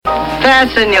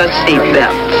Fasten your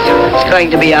seatbelts. It's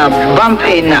going to be a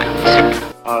bumpy night.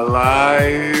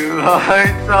 Alive!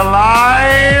 It's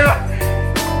alive!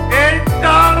 It's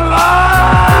alive!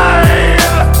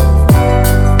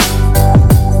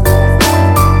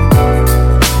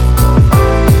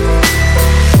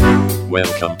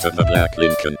 Welcome to the Black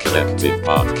Lincoln Collective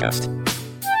Podcast.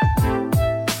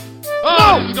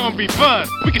 Oh, it's gonna be fun.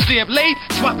 We can stay up late,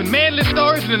 swapping manly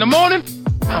stories, and in the morning,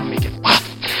 I'll make it pop.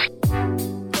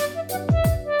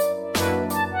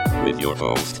 With your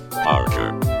host,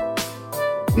 Parker.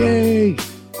 Yay!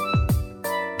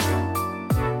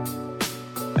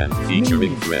 And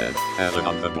featuring Fred, Alan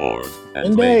on the board,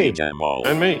 and Dave. Baby Jamal.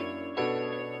 And me.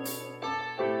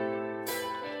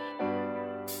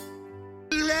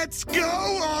 Let's go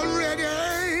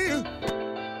already!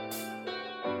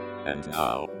 And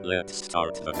now, let's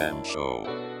start the damn show.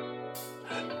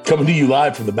 Coming to you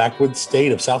live from the backwoods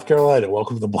state of South Carolina.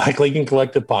 Welcome to the Black Lincoln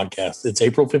Collective Podcast. It's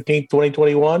April 15th,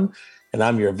 2021, and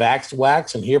I'm your Vaxxed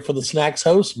Wax and here for the snacks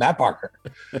host, Matt Parker.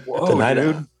 Whoa, Tonight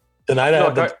I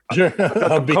have the pleasure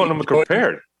of being joined-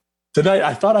 compared. Tonight,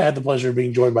 I thought I had the pleasure of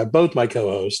being joined by both my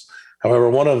co-hosts. However,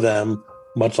 one of them,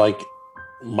 much like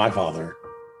my father,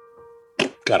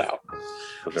 got out.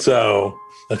 So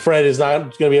Fred is not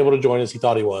going to be able to join us. He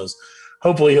thought he was.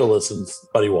 Hopefully he'll listen,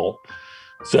 but he won't.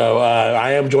 So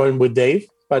I am joined with Dave.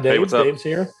 Hey, what's up? Dave's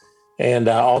here. And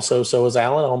also, so is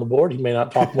Alan on the board. He may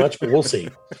not talk much, but we'll see.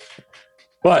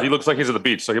 But He looks like he's at the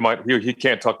beach, so he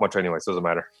can't talk much anyway, so it doesn't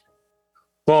matter.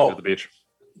 He's well, at the beach.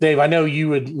 Dave, I know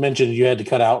you had mentioned you had to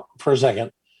cut out for a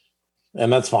second,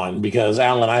 and that's fine because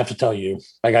Alan, I have to tell you,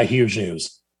 I got huge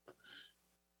news.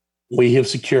 We have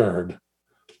secured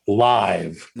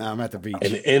live No, I'm at the beach.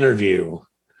 an interview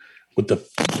with the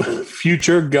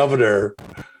future governor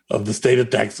of the state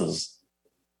of Texas.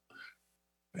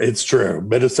 It's true,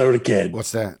 Minnesota Kid.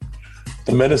 What's that?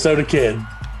 The Minnesota Kid.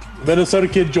 Minnesota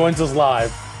Kid joins us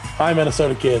live. Hi,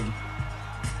 Minnesota Kid.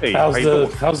 Hey, How's how you the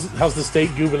doing? how's the state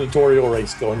gubernatorial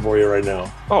race going for you right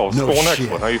now? Oh, it's No going shit.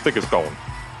 excellent. How you think it's going?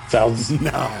 Sounds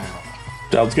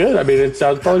No. good. I mean, it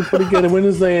sounds probably pretty good. And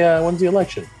when's the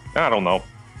election? I don't know.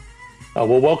 Well,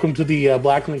 welcome to the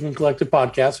Black Lincoln Collective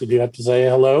Podcast. We do have to say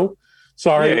hello.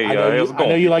 Sorry, Hey, I know how's it I going?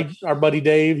 know you like our buddy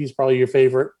Dave. He's probably your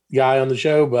favorite guy on the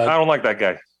show, but I don't like that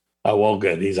guy. oh well,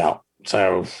 good. He's out,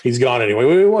 so he's gone anyway.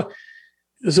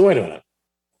 So wait a minute.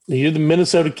 You're the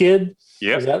Minnesota Kid.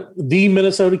 Yeah. Is that the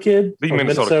Minnesota Kid? The Or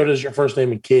Minnesota is your first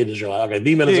name and Kid is your last. Okay,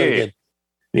 the Minnesota Yeah. Kid.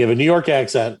 You have a New York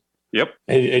accent, Yep.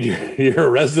 and you're a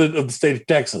resident of the state of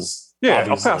Texas. Yeah,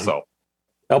 obviously. El Paso.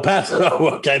 El Paso.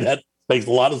 Okay, that makes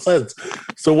a lot of sense.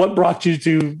 So, what brought you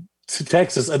to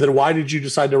Texas, and then why did you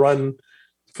decide to run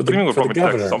for What do you mean we're for from the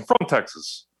governor? Texas? I'm from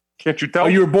Texas. Can't you tell? Oh,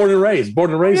 you were born and raised in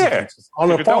Yeah. Texas on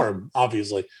Can a you tell? farm,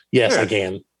 obviously. Yes, Yeah. I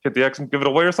can. Hit the X and give it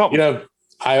away or something? You know,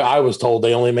 I was told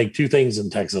they only make two things in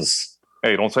Texas: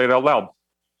 Hey, don't say it out loud.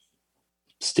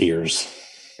 steers.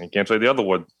 You can't say the other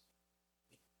word.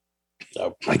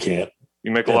 No, I can't.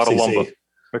 You make a lot of FCC. lumber.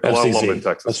 Make a lot of FCC. lumber in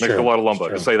Texas. That's Make true. a lot of lumber.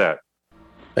 That's Just true. say that.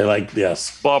 They like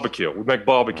yes, Barbecue. We make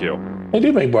barbecue. they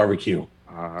do make barbecue.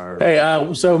 Hey,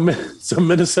 so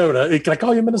Minnesota. Can I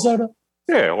call you Minnesota?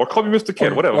 Yeah, or call me Mr.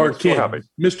 Kid, whatever. Or We're so Kid, happy.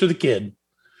 Mr. the Kid,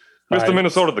 Mr. All right.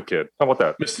 Minnesota the Kid. How about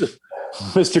that?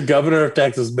 Mr. Governor of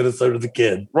Texas, Minnesota the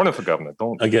Kid. Running for governor.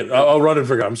 Don't. Again, I'll run it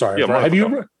for. I'm sorry. Yeah, run have for you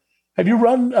governor. have you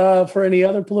run for any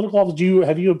other political office?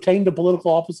 Have you obtained a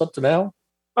political office up to now?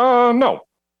 No.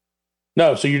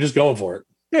 No. So you're just going for it.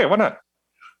 Yeah, why not?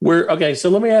 Okay. So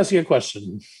let me ask you a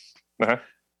question. Uh-huh.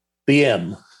 The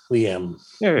M.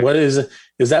 Yeah. What is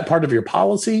that part of your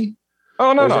policy?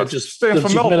 Oh, no, Or is no. that It's just stands it's for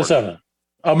just Melbourne. Minnesota.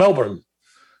 Oh, Melbourne,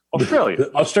 Australia.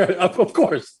 Australia. Of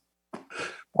course.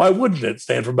 Why wouldn't it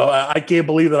stand for Melbourne? I can't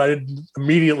believe that I didn't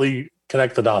immediately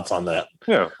connect the dots on that.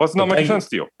 Yeah. What's not making Thank- sense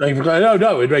to you? Thank you for,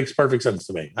 no, it makes perfect sense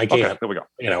to me. I can't. Okay, there we go.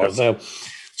 You know, so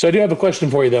I do have a question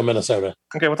for you though, Minnesota.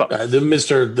 Okay, what's up? The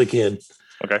Mr. the Kid.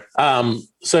 Okay.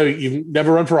 So you've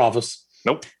never run for office.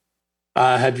 Nope.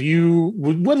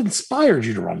 What inspired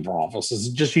you to run for office? Is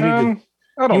it just you need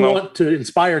I don't know. want to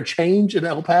inspire change in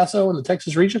El Paso and the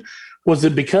Texas region? Was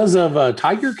it because of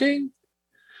Tiger King?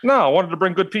 No, I wanted to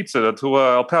bring good pizza to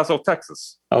El Paso,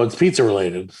 Texas. Oh, it's pizza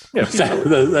related. Yeah,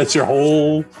 That's your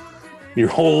whole thing. Your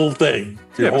Yeah,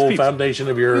 it's whole pizza. foundation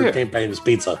of your Yeah. campaign is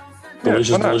pizza. Yeah,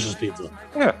 Delicious, why not? delicious pizza.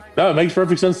 Yeah. No, it makes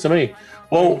perfect sense to me.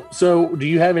 Well, so do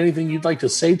you have anything you'd like to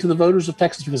say to the voters of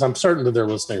Texas? Because I'm certain that they're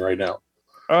listening right now.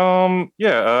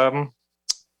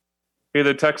 Hey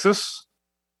there, Texas.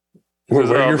 Where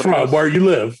This is, you're the from, most- where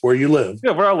you live.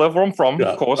 Yeah, where I live, where I'm from, Yeah,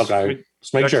 of course. okay. I mean,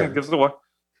 Just make accent sure. gives it away.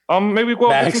 Maybe go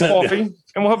out and get some Accent, coffee,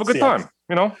 and we'll have a good Yes. time.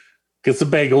 You know, Get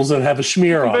some bagels and have a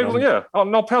schmear on Bagel, them. yeah, out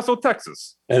in El Paso,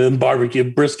 Texas. And then barbecue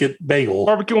brisket bagel.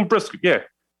 Barbecue and brisket, yeah.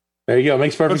 There you go.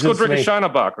 Makes perfect Let's go sense to drink a me.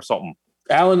 Shinabach or something.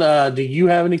 Alan, do you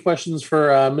have any questions for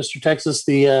Mr. Texas,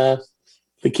 the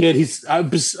kid?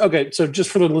 Okay. So just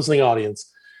for the listening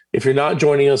audience, if you're not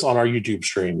joining us on our YouTube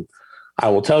stream, I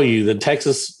will tell you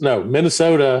that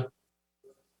Minnesota,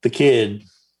 the kid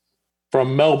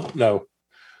from Minnesota,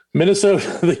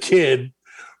 the kid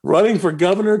running for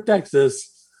governor of Texas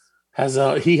has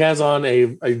on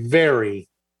a very,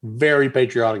 very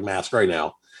patriotic mask right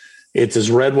now. It's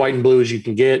as red, white, and blue as you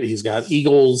can get. He's got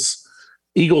Eagles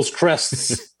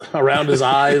crests around his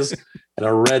eyes and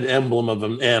a red emblem of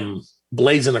an M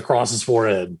blazing across his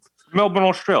forehead. Melbourne,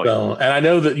 Australia. So, and I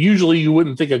know that usually you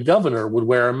wouldn't think a governor would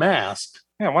wear a mask.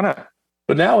 Yeah, why not?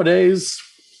 But nowadays,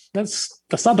 that's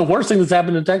not the worst thing that's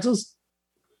happened in Texas.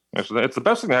 It's the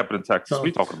best thing that happened in Texas. What are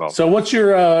you talking about? So what's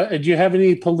your, do you have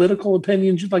any political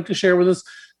opinions you'd like to share with us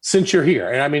since you're here?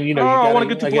 And I mean, I want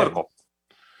to get too political.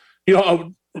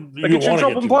 I get you in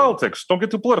trouble in politics. Don't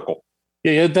get too political.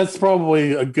 Yeah, that's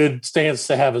probably a good stance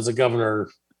to have as a governor,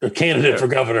 a candidate for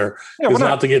governor, is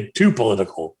not to get too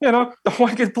political. Yeah, no, don't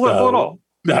want to get political at all.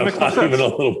 No, not even a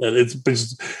little bit.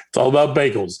 It's all about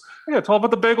bagels. Yeah, it's all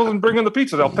about the bagels and bringing the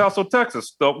pizzas. El Paso,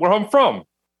 Texas, where I'm from.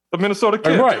 The Minnesota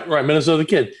kid. Right, Minnesota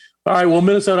kid. All right, well,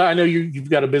 Minnesota, I know you've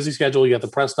got a busy schedule. You got the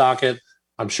press docket.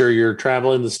 I'm sure you're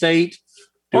traveling the state.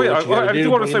 I do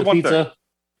want to say one thing.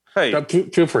 Hey,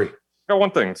 feel free. Got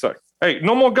one thing to say. Hey,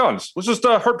 no more guns. Let's just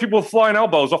hurt people with flying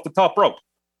elbows off the top rope.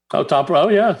 Oh, top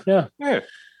rope. Yeah. Yeah.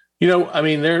 I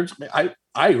mean, I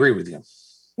agree with you.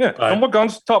 Yeah, no more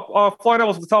guns. Flying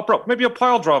elbows off the top rope. Maybe a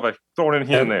pile driver thrown in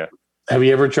here and there. Have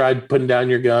you ever tried putting down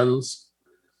your guns,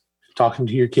 talking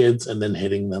to your kids, and then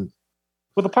hitting them?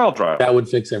 With a pile driver. That would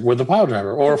fix it. With a pile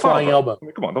driver or a flying elbow. I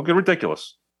mean, come on, don't get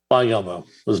ridiculous. Flying elbow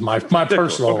was my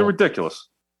personal. Don't get ridiculous.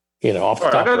 Off the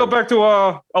top. I gotta go back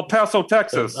to El Paso,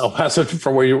 Texas. El Paso,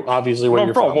 from where you're from. Where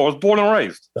I was born and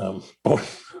raised. Of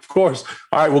course.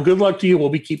 All right. Well, good luck to you. We'll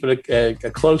be keeping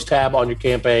a close tab on your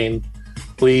campaign.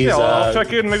 Please. Yeah, I'll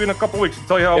check in maybe in a couple of weeks and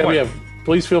tell you how it went. Yeah.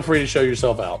 Please feel free to show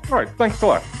yourself out. All right. Thanks a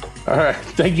lot. All right.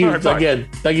 Thank you again.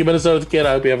 Thank you, Minnesota the kid.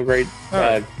 I hope you have a great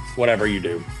whatever you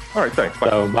do. All right. Thanks. Bye.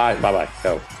 So bye.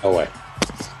 Go away.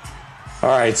 All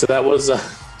right. So that was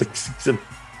the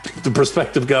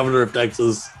prospective governor of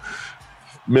Texas,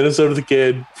 Minnesota the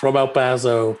kid from El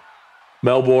Paso,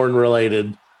 Melbourne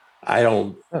related. I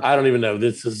don't even know.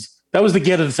 That was the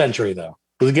get of the century, though.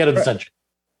 It was the get of the century.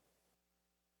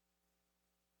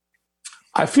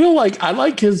 I feel like I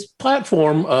like his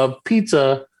platform of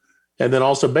pizza and then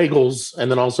also bagels and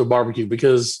then also barbecue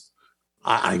because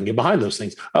I can get behind those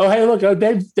things. Oh, hey, look,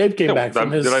 Dave came back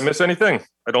from his. Did I miss anything?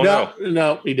 I don't know.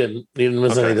 No, he didn't. He didn't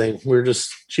miss anything. We were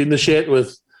just shooting the shit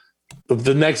with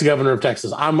the next governor of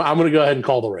Texas. I'm going to go ahead and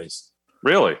call the race.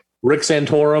 Really? Rick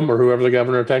Santorum or whoever the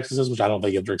governor of Texas is, which I don't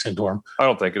think it's Rick Santorum. I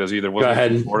don't think it is either. Go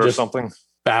ahead and or something.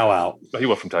 Bow out. He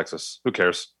was from Texas. Who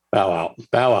cares? Bow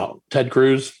out. Ted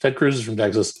Cruz. Ted Cruz is from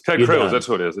Texas. Ted Cruz. Done. That's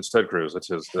who it is. It's Ted Cruz. That's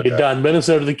his. You're done.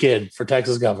 Minnesota the kid for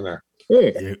Texas governor.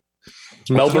 Yeah.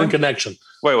 Melbourne connection.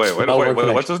 Wait.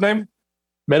 What's his name?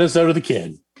 Minnesota the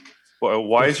kid. Well,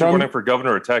 why is he running for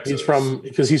governor of Texas?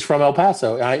 Because he's from El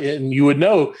Paso. And you would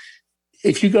know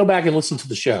if you go back and listen to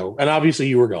the show, and obviously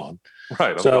you were gone.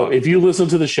 Right. So if you listen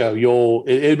to the show,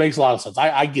 it makes a lot of sense.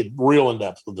 I get real in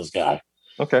depth with this guy.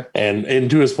 Okay. And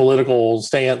into his political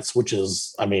stance, which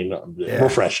is,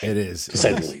 refreshing. It is. To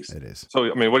say the least. It is.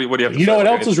 So, what do you have to say? You know what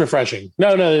else is refreshing?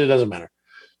 No, it doesn't matter.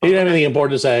 He didn't have anything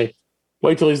important to say.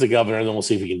 Wait till he's the governor, and then we'll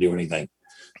see if he can do anything.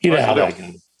 You know how that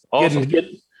goes. Awesome. Get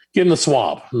in the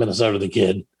swamp, Minnesota the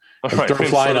kid. Right. Throw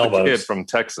flying elbows. Kid from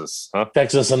Texas, huh?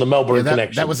 Texas and the Melbourne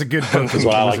connection. That was a good booking. That's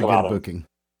what I like about him.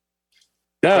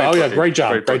 Yeah, great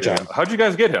job. Great job. How'd you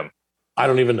guys get him? I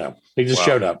don't even know. He just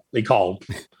showed up. He called.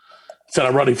 Said,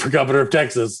 I'm running for governor of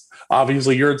Texas.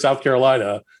 Obviously, you're in South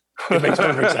Carolina. It makes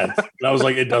perfect sense. And I was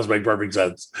like, it does make perfect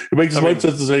sense. It makes as much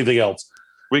sense as anything else.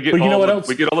 We get what else?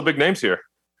 We get all the big names here.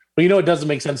 Well, it doesn't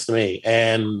make sense to me.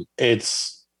 And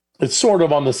it's sort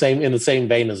of in the same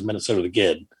vein as Minnesota the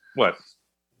kid. What?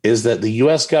 Is that the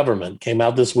U.S. government came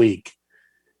out this week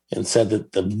and said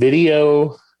that the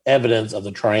video evidence of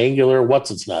the triangular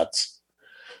what's-its-nuts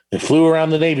that flew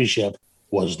around the Navy ship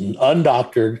was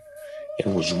undoctored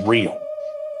and was real.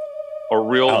 Or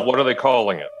real? What are they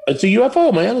calling it? It's a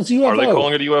UFO, man. It's a UFO. Are they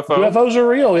calling it a UFO? UFOs are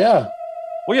real, yeah.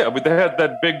 Well, yeah, but they had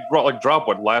that big drop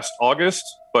last August,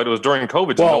 but it was during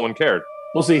COVID, so no one cared.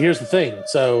 Well, see, here's the thing.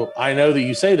 So I know that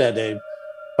you say that, Dave,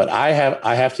 but I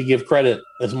have to give credit,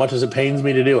 as much as it pains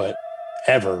me to do it,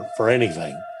 ever, for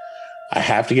anything. I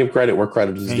have to give credit where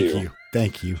credit is due.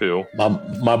 Thank you. Two.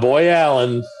 My boy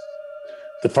Alan,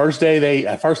 the first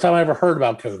time I ever heard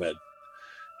about COVID,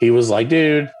 he was like,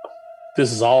 dude,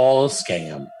 this is all a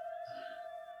scam.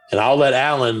 And I'll let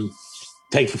Alan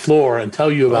take the floor and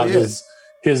tell you about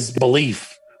his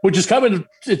belief, which is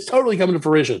it's totally coming to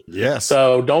fruition. Yes.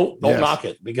 So don't knock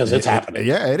it because it's happening.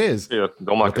 Yeah, it is. Yeah,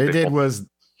 don't knock What they did was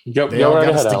they all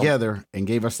got us together and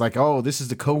gave us like, oh, this is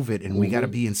the COVID and we got to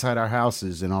be inside our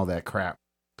houses and all that crap.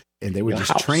 And they were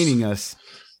just training us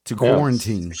to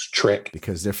quarantine. Trick.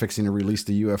 Because they're fixing to release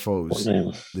the UFOs.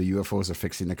 The UFOs are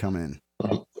fixing to come in.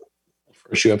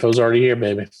 First UFO's already here,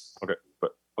 baby.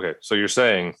 Okay. So you're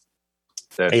saying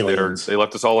that aliens. They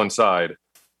left us all inside.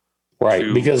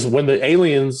 Right. Because when the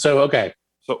aliens, so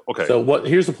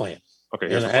here's the plan.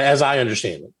 Okay. As I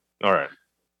understand it. All right.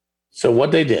 So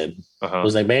what they did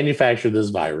was they manufactured this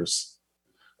virus,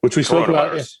 which we spoke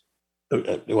about,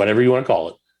 whatever you want to call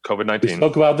it. COVID-19. We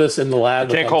spoke about this in the lab.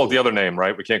 We can't call it the other name,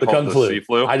 right? We can't call it the sea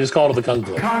flu. I just called it the Kung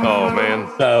flu. Oh,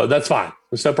 man. So that's fine.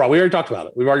 There's no problem. We already talked about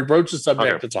it. We've already broached the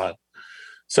subject. Okay. It's fine.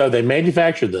 So they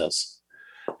manufactured this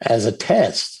as a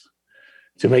test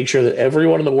to make sure that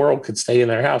everyone in the world could stay in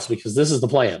their house, because this is the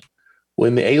plan.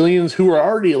 When the aliens, who are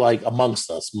already like amongst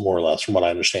us, more or less, from what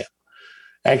I understand,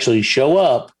 actually show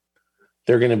up,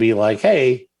 they're going to be like,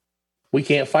 hey, we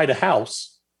can't fight a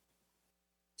house,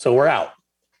 so we're out.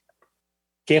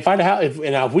 Can't find a house.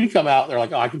 If we come out, they're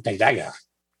like, oh, I can take that guy.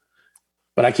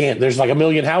 But I can't. There's like 1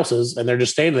 million houses, and they're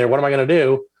just standing there. What am I going to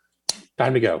do?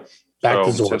 Time to go. Back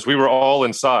to Zor. Since we were all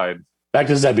inside. Back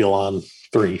to Zebulon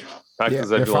 3.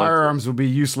 Their firearms will be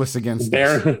useless against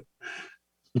us.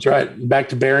 That's right. Back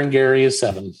to Berengaria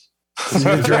 7.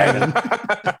 Dragon.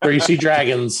 Where you see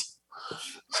dragons.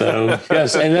 So,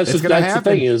 yes. And that's the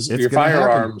thing is, your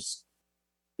firearms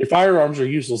are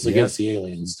useless against the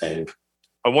aliens, Dave.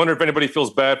 I wonder if anybody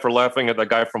feels bad for laughing at that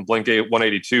guy from Blink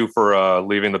 182 for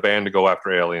leaving the band to go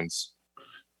after aliens.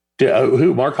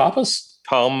 Who? Mark Hoppus?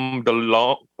 Tom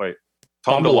DeLonge. Wait.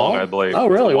 Tom DeLonge, I believe. Oh,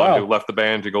 really? Wow. Who left the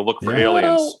band to go look for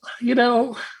aliens.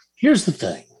 Here's the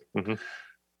thing. Mm-hmm.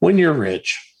 When you're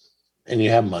rich and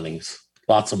you have monies,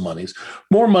 lots of monies,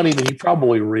 more money than you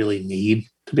probably really need,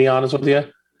 to be honest with you,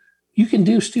 you can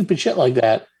do stupid shit like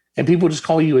that, and people just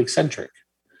call you eccentric.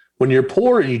 When you're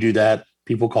poor and you do that,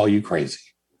 people call you crazy.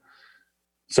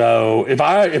 So if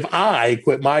I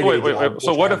quit my day job,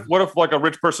 so what if like a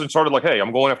rich person started like, hey,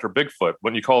 I'm going after Bigfoot?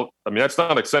 When you call, I mean, that's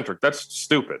not eccentric. That's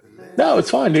stupid. No, it's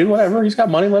fine, dude. Whatever. He's got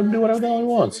money. Let him do whatever the hell he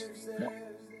wants.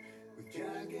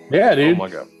 Yeah, dude. Oh my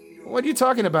God. What are you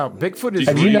talking about? Bigfoot is.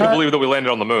 You believe that we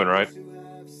landed on the moon, right?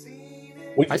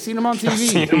 I seen him on TV. I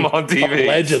seen him on TV.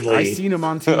 Allegedly. I seen him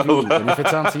on TV. And if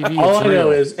it's on TV, all it's I know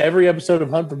real. is every episode of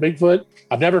Hunt for Bigfoot,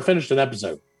 I've never finished an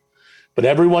episode, but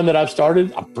every one that I've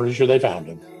started, I'm pretty sure they found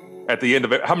him. At the end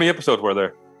of it, how many episodes were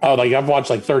there? Oh, like I've watched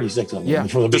like 36 of them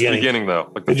from the beginning.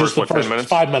 Though, like the first 10 minutes,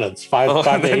 5 minutes,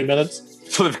 five to 8 minutes.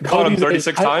 So they've caught him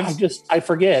 36 times. I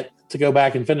forget to go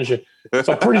back and finish it.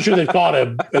 So I'm pretty sure they've caught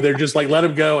him, and they're just like let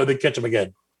him go and then catch him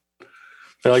again.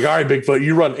 They're like, all right, Bigfoot,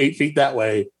 you run 8 feet that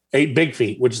way, 8 big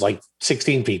feet, which is like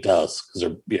 16 feet to us because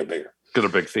they're bigger. Because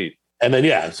they're big feet. And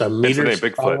then so meters.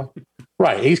 Bigfoot.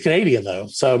 Right, he's Canadian though,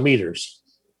 so meters.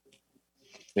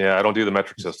 Yeah, I don't do the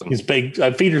metric system. He's big.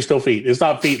 Feet are still feet. It's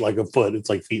not feet like a foot. It's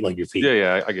like feet like your feet.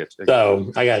 Yeah, I get you.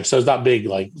 So I got it. So it's not big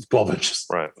like 12 inches.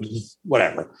 Right.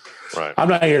 Whatever. Right. I'm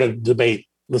not here to debate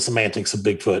the semantics of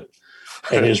Bigfoot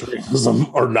and his realism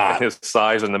or not. His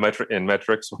size and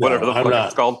metrics, whatever the fuck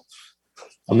it's called.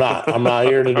 I'm not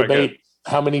here to debate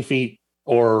how many feet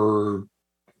or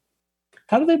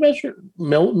how do they measure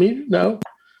millimeters? No.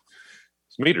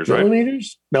 It's meters,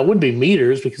 millimeters? Right? No, it wouldn't be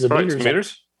meters because of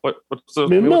meters. What's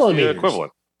the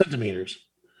equivalent? Centimeters.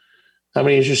 How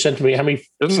many is your centimeter? How many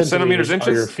centimeters inches?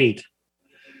 Are your feet?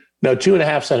 No,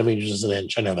 2.5 centimeters is an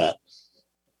inch. I know that.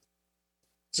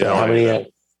 So how many?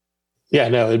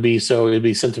 It'd be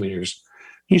centimeters.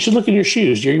 You should look at your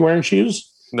shoes. Are you wearing shoes?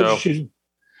 No.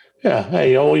 Yeah.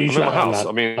 Hey, you should.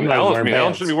 I'm in my house.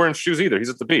 Alan shouldn't be wearing shoes either. He's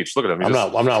at the beach. Look at him. I'm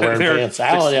not wearing pants.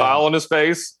 Alan, smile on his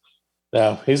face.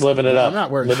 No, he's living it up. I'm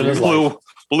not wearing living his life.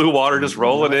 Blue water just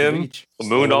rolling in. The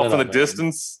moon off in the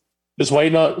distance. Just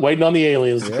waiting on the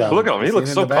aliens to come. Look at him. He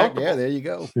looks so comfortable. Yeah, there you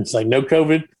go. It's like no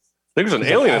COVID. I think there's an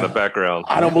alien in the background.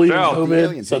 I don't believe in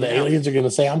COVID, so the aliens are going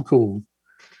to say I'm cool.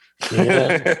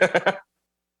 Yeah.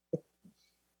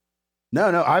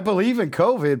 No, I believe in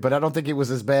COVID, but I don't think it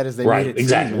was as bad as they made it.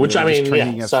 Exactly. Which I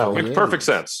mean, so makes perfect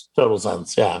sense. Total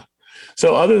sense. Yeah.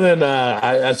 So other than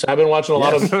I've been watching a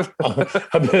lot of.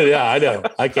 I know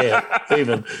I can't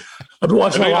even. I've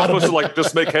watched I a know you're lot supposed of to like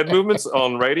just make head movements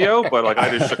on radio, but like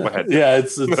I just shook my head. Yeah,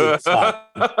 it's fine.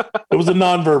 It was a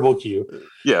nonverbal cue.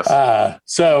 Yes.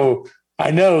 So I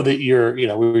know that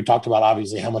we talked about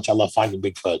obviously how much I love Finding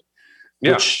Bigfoot,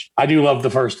 which I do love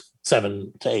the first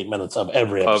 7 to 8 minutes of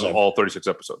every episode. Of all 36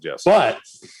 episodes, yes. But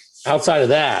outside of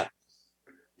that,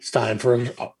 it's time for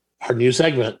our new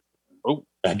segment. Oh,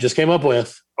 I just came up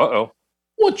with. Uh-oh.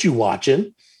 What you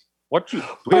watching? Do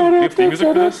we have theme music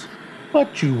for this?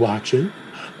 What you watching?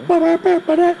 What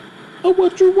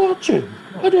you watching?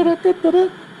 I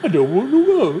don't want to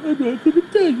know. I'm not going to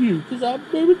tell you because I'm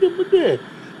never going to do.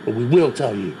 But we will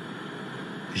tell you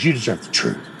because you deserve the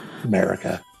truth,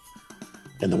 America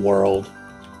and the world.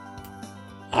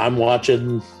 I'm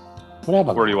watching.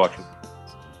 What are you watching?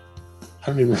 I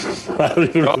don't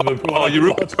even remember. Oh, you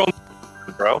ruined it,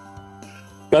 bro.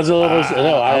 Godzilla.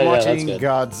 I'm watching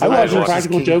Godzilla. I watched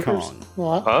Impractical King Jokers.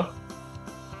 Kong. Huh?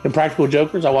 Impractical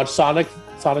Jokers. I watched Sonic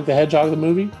the Hedgehog, the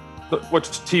movie.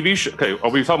 What's TV show? Okay, are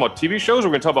we talking about TV shows or are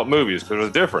we going to talk about movies? Because there's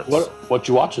a difference. What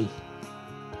you watching?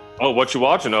 Oh, what you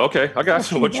watching? Oh, okay, I got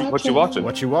you. What you watching?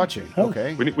 What you watching?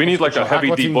 Okay. We need like a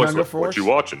heavy deep voice. What you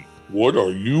watching? What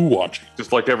are you watching?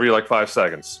 Just like every 5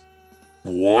 seconds.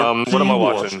 What am I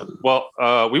watching? Well,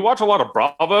 we watch a lot of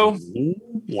Bravo.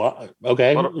 What?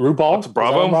 Okay, RuPaul. That's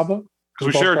Bravo.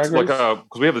 Because we share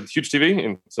because we have a huge TV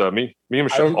and it's me and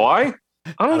Michelle. Why?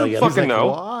 I don't fucking know.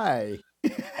 Why?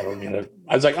 I don't get it.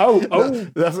 I was like,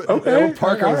 that's okay.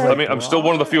 Parker. I mean, I'm still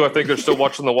one of the few I think they're still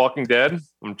watching The Walking Dead.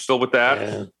 I'm still with that.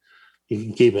 Yeah, you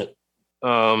can keep it.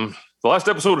 The last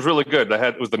episode was really good.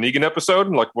 It was the Negan episode,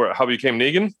 like how he became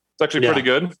Negan. It's actually pretty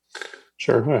good.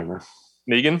 Sure, whatever.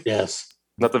 Negan? Yes.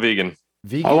 Not the vegan.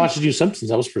 I watched the new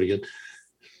Simpsons. That was pretty good.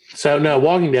 So no,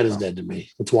 Walking Dead is dead to me.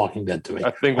 It's Walking Dead to me.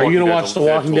 I think. Are you going to watch the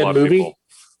Walking Dead movie?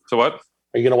 So what?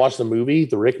 Are you going to watch the movie,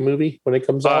 the Rick movie, when it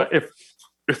comes out?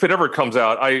 If it ever comes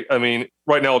out, I mean,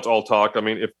 right now it's all talk. I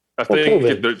mean, I think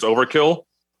it's overkill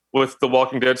with the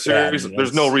Walking Dead series.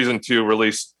 There's no reason to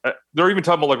release. They're even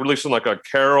talking about releasing a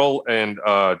Carol and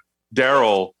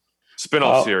Daryl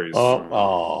spin-off series.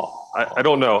 I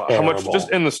don't know how much.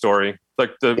 Just end the story.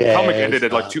 Like the comic ended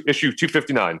at issue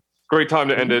 259. Great time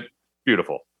to end it.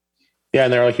 Beautiful. Yeah,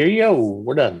 and they're like, "Here you go,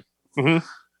 we're done." Mm-hmm.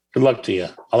 Good luck to you.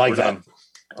 I like that. Done.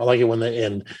 I like it when they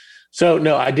end. So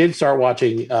no, I did start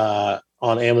watching on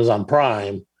Amazon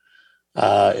Prime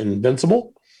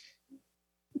Invincible.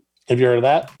 Have you heard of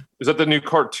that? Is that the new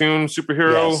cartoon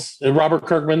superhero? Yes. Robert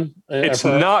Kirkman. It's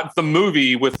not the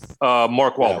movie with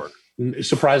Mark Wahlberg. No,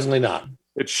 surprisingly not.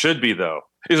 It should be though.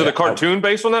 Is it a cartoon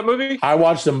based on that movie? I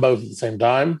watched them both at the same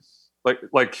time.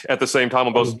 Like at the same time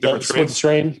on both different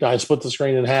screens? I split the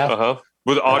screen in half.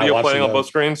 With audio playing on both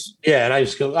screens? Yeah, and I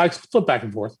flip back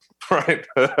and forth. Right.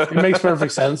 It makes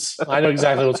perfect sense. I know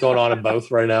exactly what's going on in both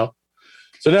right now.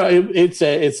 So no, it's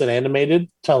an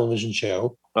animated television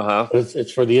show.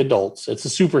 It's for the adults. It's a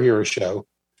superhero show.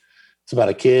 It's about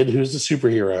a kid who's a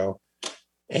superhero.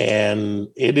 And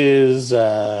it is,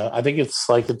 I think it's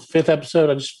like the 5th episode.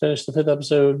 I just finished the 5th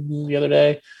episode the other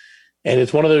day. And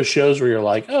it's one of those shows where you're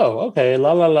like, oh, okay,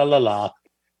 la, la, la, la, la.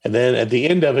 And then at the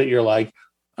end of it, you're like,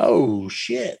 oh,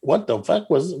 shit, what the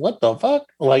fuck?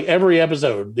 Like every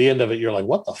episode, the end of it, you're like,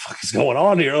 what the fuck is going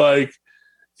on here? Like,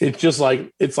 it's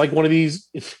like one of these,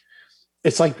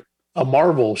 it's like a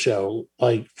Marvel show,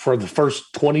 like for the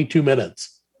first 22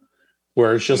 minutes.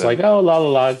 Where it's just like, oh, la, la,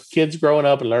 la, kids growing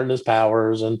up and learning his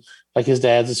powers and like his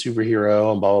dad's a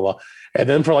superhero and blah, blah, blah. And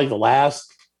then for the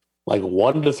last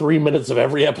 1 to 3 minutes of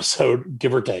every episode,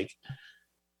 give or take,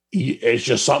 it's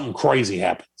just something crazy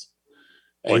happens.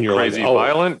 And you're crazy,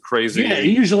 violent, crazy. Yeah,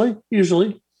 usually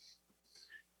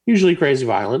crazy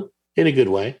violent in a good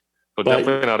way. But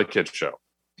definitely not a kid's show.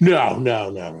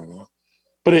 No.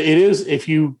 But it is, if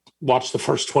you watch the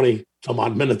first 20 some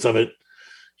odd minutes of it,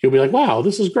 you'll be like, wow,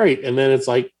 this is great. And then it's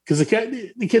like, because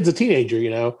the kid's a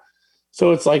teenager,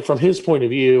 so it's like from his point of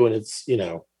view, and it's,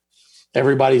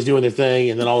 everybody's doing their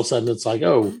thing. And then all of a sudden it's like,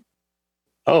 oh,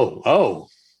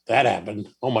 that happened.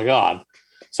 Oh my God.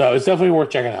 So it's definitely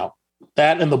worth checking out.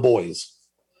 That and The Boys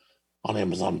on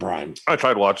Amazon Prime. I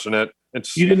tried watching it.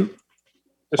 It's too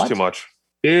much.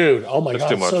 Dude, oh my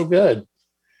God, it's so good.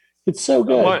 It's so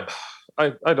good.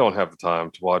 I don't have the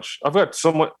time to watch. I've got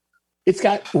so much. It's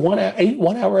got 1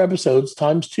 hour episodes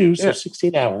times 2, so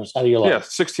 16 hours out of your life. Yeah,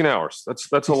 16 hours.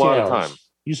 That's a lot of time.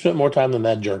 You spent more time than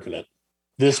that jerking it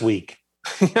this week.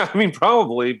 Yeah, I mean,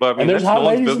 probably, but there's that's no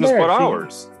one's business but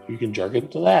ours. You can jerk it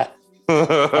to that. All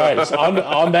right, so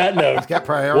on that note,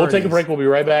 we'll take a break. We'll be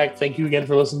right back. Thank you again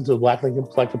for listening to the Black Lincoln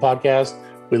Collective podcast.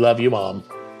 We love you, Mom.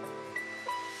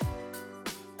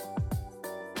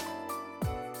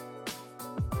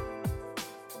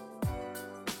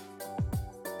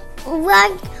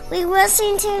 We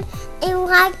listen to a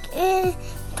rock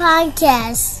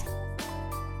podcast.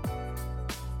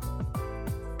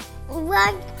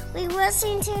 We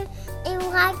listen to a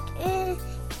rock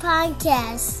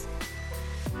podcast.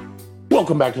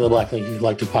 Welcome back to the Black Lincoln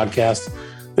Collective podcast.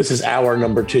 This is hour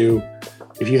number 2.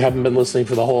 If you haven't been listening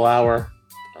for the whole hour,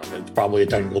 it's probably a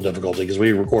technical difficulty because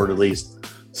we recorded at least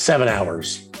 7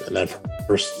 hours in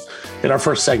our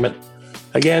first segment.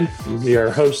 Again, your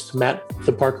host, Matt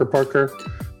the Parker,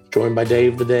 joined by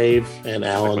Dave the Dave and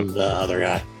Alan the other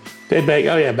guy. Dave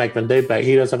Beckman. Oh yeah, Beckman. Dave Beckman.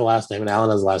 He does have a last name, and Alan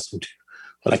has a last name too,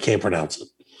 but I can't pronounce it.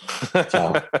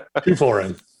 So, too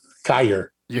foreign.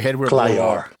 Kyer. Your head will blow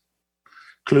up.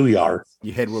 Kluyar.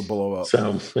 Your head will blow up.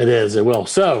 So it is. It will.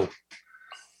 So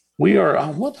we are.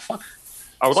 What the fuck?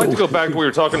 I would like to go back to what we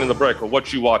were talking in the break.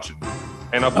 What you watching?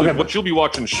 And I believe what you'll be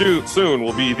watching soon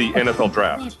will be the NFL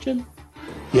draft.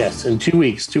 Yes, in 2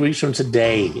 weeks. 2 weeks from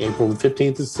today. April the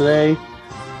 15th is today.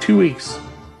 2 weeks.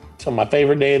 So my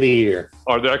favorite day of the year.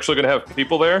 Are they actually going to have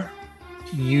people there?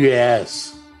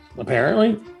 Yes.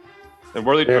 Apparently. And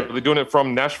are they doing it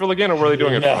from Nashville again, or where are they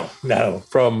doing it from? No,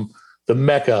 from the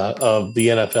Mecca of the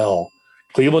NFL,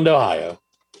 Cleveland, Ohio.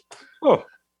 Oh.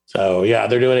 So, yeah,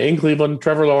 they're doing it in Cleveland.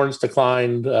 Trevor Lawrence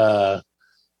declined the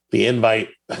invite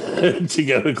to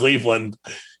go to Cleveland.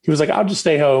 He was like, I'll just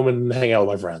stay home and hang out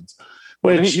with my friends.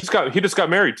 Which, he just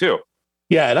got married too.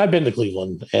 Yeah, and I've been to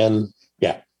Cleveland, and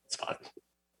yeah, it's fine.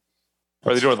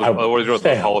 Are they doing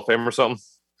the Hall of Fame or something?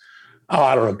 Oh,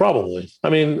 I don't know. Probably. I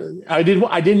mean, I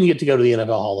didn't get to go to the NFL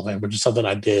Hall of Fame, which is something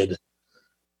I did.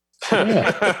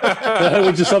 Yeah.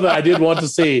 Which is something I did want to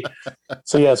see.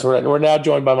 So yes, we're now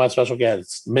joined by my special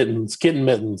guest, Kitten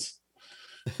Mittens,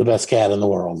 the best cat in the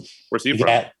world. Where's he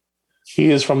from?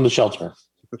 He is from the shelter.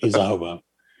 He's a hobo.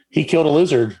 He killed a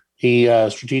lizard. He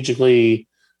strategically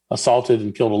assaulted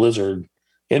and killed a lizard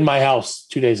in my house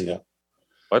 2 days ago.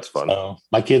 That's fun. So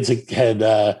my kids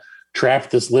had trapped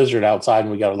this lizard outside,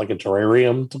 and we got like a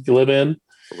terrarium to live in.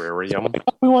 Terrarium.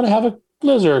 We want to have a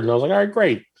lizard, and I was like, all right,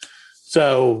 great.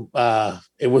 So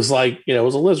it was like, it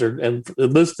was a lizard, and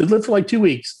it lived for like 2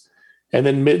 weeks, and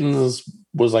then Mittens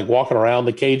was like walking around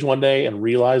the cage one day and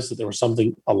realized that there was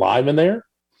something alive in there.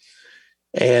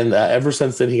 And ever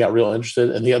since then, he got real interested.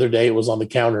 And the other day, it was on the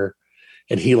counter,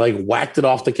 and he like whacked it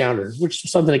off the counter, which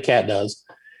is something a cat does.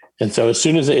 And so as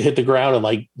soon as it hit the ground and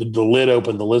like the lid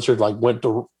opened, the lizard like went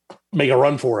to make a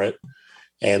run for it,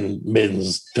 and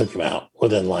Mittens took him out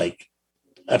within like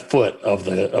a foot of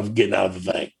getting out of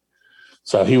the thing.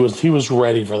 So he was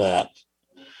ready for that.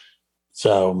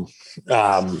 So,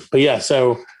 but yeah,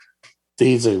 so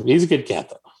he's a good cat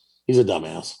though. He's a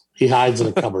dumbass. He hides in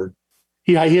a cupboard.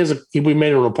 We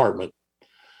made an apartment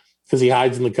because he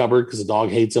hides in the cupboard because the dog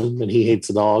hates him and he hates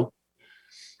the dog.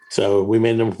 So we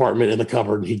made an apartment in the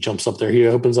cupboard, and he jumps up there. He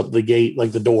opens up the gate,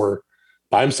 like the door,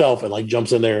 by himself, and like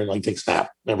jumps in there and like takes a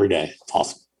nap every day. It's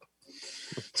awesome.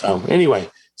 So anyway,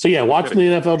 watching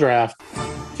the NFL draft.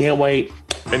 Can't wait.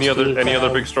 Any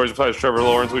other big stories besides Trevor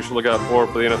Lawrence we should look out for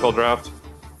the NFL draft?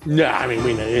 No, I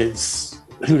mean it's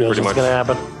who knows what's going to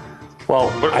happen. Well,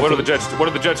 what are the Jets? What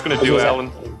are the Jets going to do, Alan?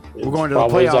 We're going to the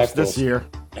playoffs this year.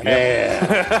 Yeah.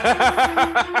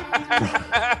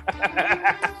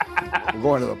 We're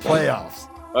going to the playoffs.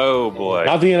 Oh boy!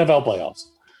 Not the NFL playoffs.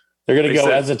 They're going to go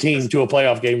as a team to a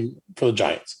playoff game for the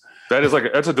Giants.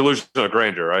 That's a delusion of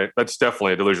grandeur, right? That's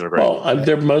definitely a delusion of grandeur. Well,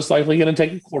 they're most likely going to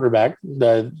take a quarterback.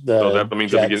 So that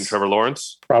means they'll be getting Trevor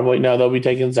Lawrence? Probably. No, they'll be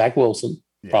taking Zach Wilson,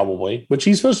 probably, which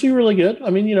he's supposed to be really good. I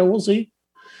mean, we'll see.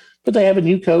 But they have a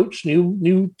new coach,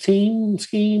 new team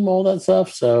scheme, all that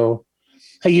stuff. So,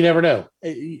 hey, you never know.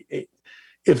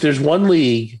 If there's one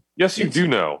league. Yes, you do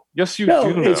know. Yes, you do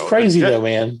know. It's crazy, though,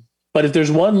 man. But if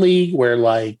there's one league where,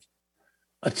 like,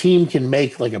 a team can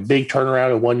make like a big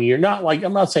turnaround in 1 year. Not like,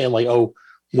 I'm not saying like,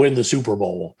 win the Super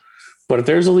Bowl, but if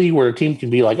there's a league where a team can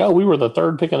be like, we were the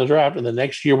third pick in the draft, and the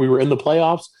next year we were in the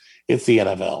playoffs, it's the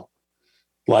NFL.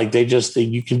 Like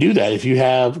you can do that if you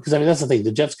have, because I mean, that's the thing.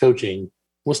 The Jets coaching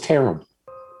was terrible.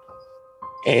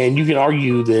 And you can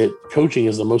argue that coaching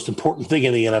is the most important thing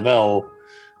in the NFL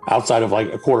outside of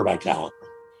like a quarterback talent.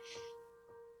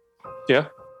 Yeah.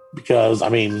 Because I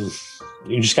mean,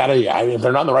 you just got to, if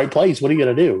they're not in the right place, what are you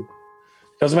going to do?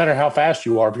 Doesn't matter how fast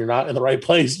you are. If you're not in the right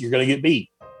place, you're going to get beat.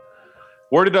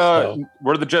 Where did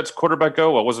the Jets quarterback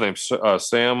go? What was his name?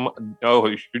 Sam. Oh,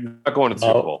 you're not going to the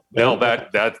Super Bowl. No,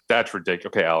 that's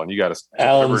ridiculous. Okay, Alan, you got to.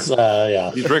 Alan's,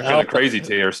 he's drinking a crazy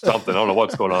tea or something. I don't know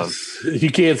what's going on.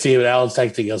 You can't see it, but Alan's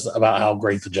texting us about how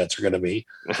great the Jets are going to be,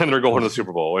 and they're going to the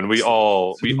Super Bowl, and we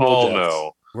all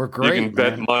know we're great. You can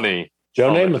bet money.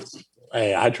 Joe Namath.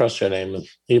 Hey, I trust Joe Namath.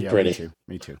 He's pretty.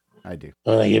 Me too. I do.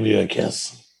 I'm going to give you a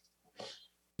kiss.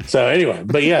 So anyway,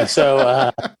 but yeah,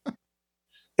 so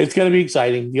it's going to be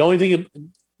exciting. The only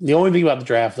thing about the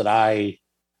draft that I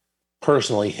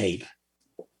personally hate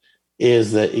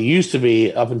is that it used to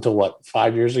be up until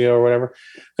 5 years ago or whatever,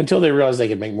 until they realized they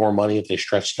could make more money if they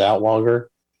stretched it out longer.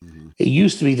 Mm-hmm. It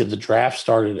used to be that the draft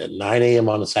started at 9 a.m.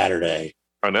 on a Saturday.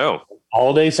 I know.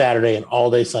 All day Saturday and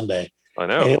all day Sunday. I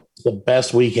know. And it was the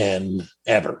best weekend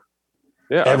ever.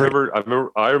 Yeah, I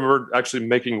remember actually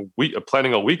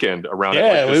planning a weekend around it.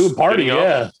 Yeah, we would party,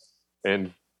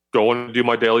 and going to do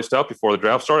my daily stuff before the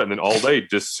draft started, and then all day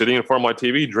just sitting in front of my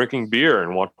TV, drinking beer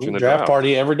and watching the draft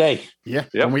party every day. Yeah,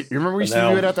 yeah. You remember we used to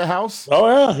do it at the house?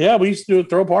 Oh yeah, we used to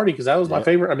throw a party because that was my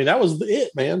favorite. I mean, that was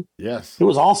it, man. Yes, it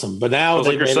was awesome. But now it was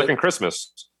like your second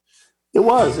Christmas. It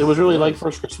was really like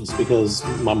first Christmas because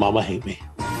my mama hate me.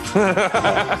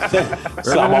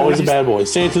 So I'm always a bad boy.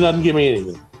 Santa doesn't give me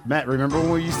anything. Matt, remember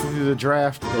when we used to do the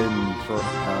draft for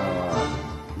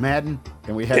Madden,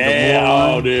 and we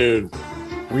had dude.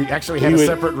 We actually had a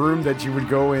separate room that you would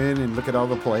go in and look at all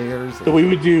the players. So we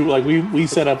would do we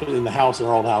set up in the house, in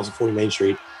our old house at 40 Main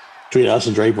Street, between us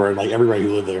and Draper and everybody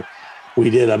who lived there.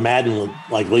 We did a Madden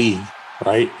league,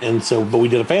 right? And so, but we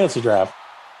did a fantasy draft.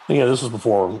 And, this was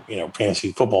before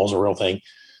fantasy football was a real thing.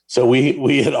 So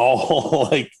we had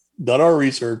all done our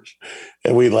research,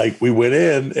 and we went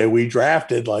in and we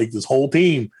drafted this whole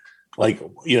team,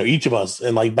 each of us,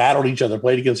 and battled each other,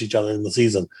 played against each other in the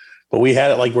season. But we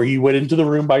had it where you went into the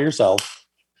room by yourself,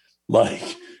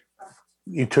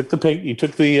 you took the pick,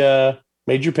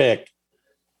 made your pick,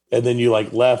 and then you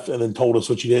left and then told us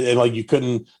what you did, and you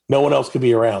couldn't, no one else could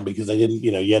be around because they didn't,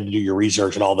 you had to do your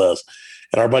research and all this.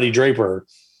 And our buddy Draper,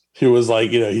 who was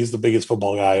he's the biggest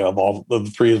football guy of all of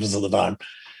the three of us at the time.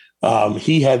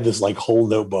 He had this whole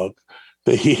notebook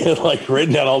that he had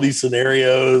written down all these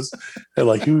scenarios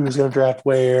and who was going to draft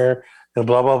where and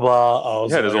blah, blah, blah.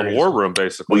 Yeah, there's a war room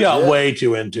basically. We got way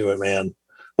too into it, man.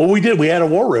 Well, we did. We had a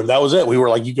war room. That was it. We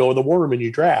were you go in the war room and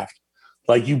you draft.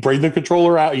 You bring the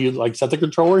controller out. You set the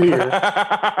controller here.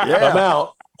 Come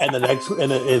out. And the next,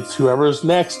 and it's whoever's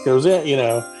next goes in,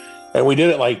 And we did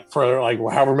it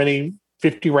for however many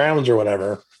 50 rounds or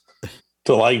whatever.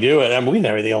 To do it. I mean, we didn't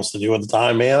have anything else to do at the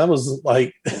time, man. That was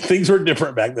things were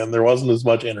different back then. There wasn't as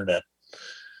much internet.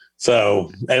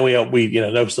 So, and we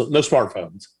no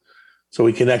smartphones. So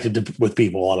we connected with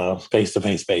people on a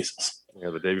face-to-face basis.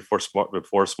 Yeah, the day before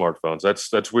smartphones.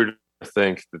 That's weird to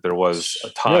think that there was a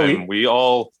time we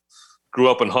all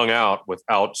grew up and hung out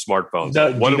without smartphones.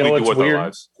 No, what did we do with our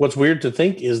lives? What's weird to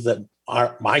think is that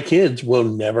my kids will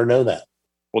never know that.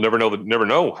 We'll never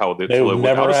know how they live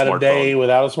never had a day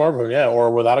without a smartphone,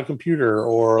 or without a computer,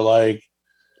 or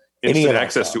instant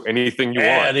access to anything you want.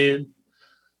 Yeah, dude.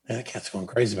 Man, that cat's going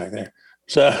crazy back there.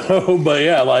 So, but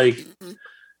yeah,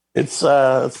 it's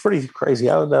pretty crazy.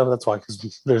 I don't know if that's why,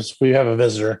 because we have a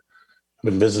visitor. I've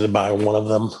been visited by one of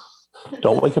them.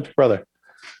 Don't wake up your brother.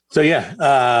 So yeah,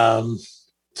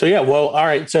 well, all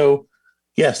right. So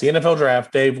yes, the NFL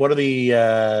draft, Dave. What are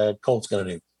the Colts going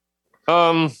to do?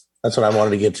 That's what I wanted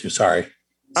to get to. Sorry.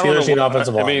 Steelers need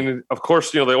offensive line. I mean, of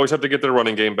course, they always have to get their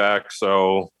running game back.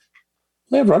 So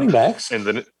they have running backs, and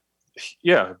then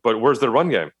but where's their run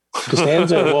game?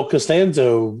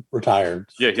 Costanzo retired.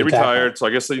 Yeah, he retired. So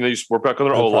I guess you just work back on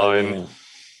their O line.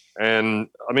 And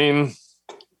I mean,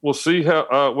 we'll see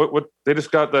how what they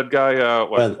just got that guy.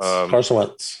 Carson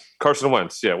Wentz. Carson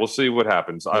Wentz. Yeah, we'll see what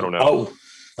happens. I don't know.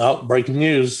 Oh! Breaking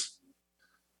news!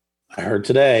 I heard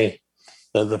today.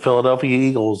 The Philadelphia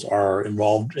Eagles are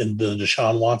involved in the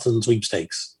Deshaun Watson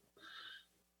sweepstakes.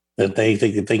 That they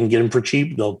think if they can get him for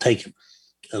cheap, they'll take him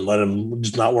and let him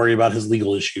just not worry about his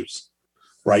legal issues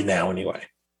right now, anyway.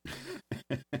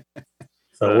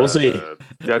 So we'll see.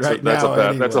 That's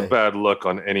a bad look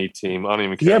on any team. I don't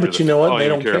even care. Yeah, but you know what? They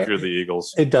don't care if you're the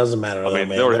Eagles. It doesn't matter. I mean,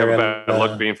 they already have a bad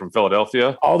luck being from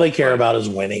Philadelphia. All they care about is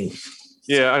winning.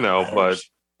 Yeah, I know, but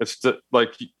it's I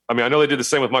know they did the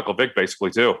same with Michael Vick,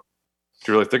 basically too. If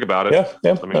you really think about it. Yeah.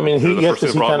 I mean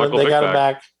they got it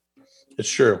back. It's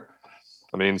true.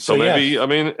 I mean, so maybe, I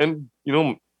think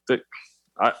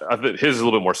his is a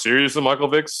little bit more serious than Michael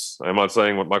Vick's. I'm not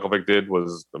saying what Michael Vick did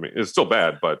was, it's still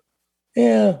bad, but.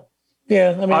 Yeah.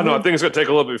 I mean, I think it's going to take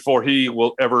a little bit before he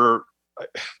will ever.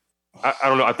 I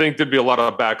don't know. I think there'd be a lot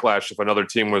of backlash if another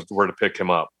team were to pick him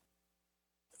up.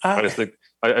 I just think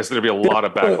there'd be a lot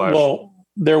of backlash. Well,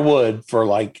 there would for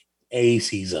a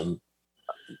season.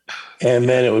 And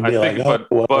then it would be but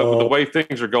the way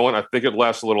things are going, I think it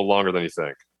lasts a little longer than you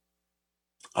think.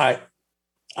 I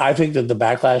think that the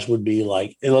backlash would be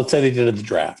let's say they did it at the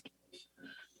draft.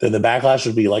 Then the backlash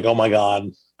would be oh my God,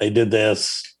 they did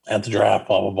this at the draft,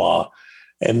 blah, blah, blah.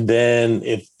 And then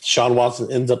if Sean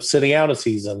Watson ends up sitting out a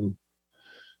season,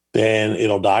 then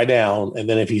it'll die down. And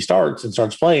then if he starts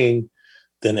playing,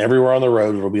 then everywhere on the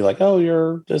road it'll be like, oh,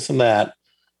 you're this and that.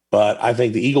 But I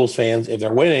think the Eagles fans, if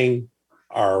they're winning,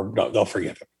 they'll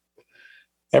forgive him.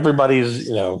 Everybody's,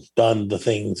 done the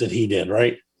things that he did,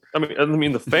 right? I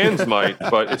mean, the fans might,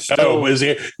 but it's still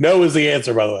no is the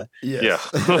answer, by the way. Yes.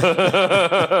 Yeah.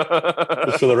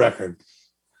 Just for the record.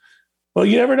 Well,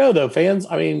 you never know, though. Fans,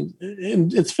 I mean,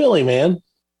 it's Philly, man.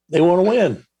 They want to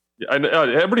win.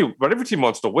 Every team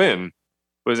wants to win.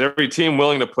 But is every team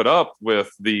willing to put up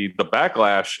with the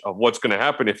backlash of what's going to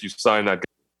happen if you sign that guy?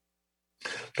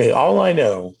 Okay, all I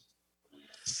know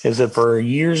is that for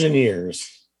years and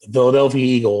years, the Philadelphia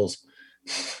Eagles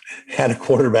had a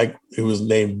quarterback who was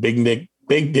named Big Dick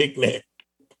Nick,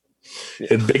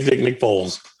 and Big Dick Nick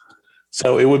Foles.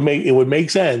 So it would make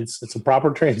sense. It's a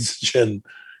proper transition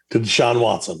to Deshaun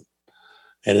Watson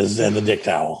and the Dick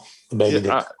Towel. The baby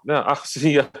Dick.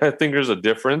 I think there's a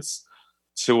difference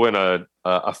to when a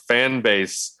fan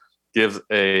base gives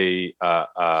a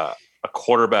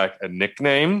quarterback a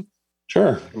nickname,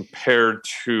 sure, compared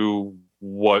to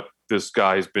what this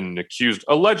guy's been accused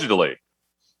allegedly.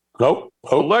 Nope.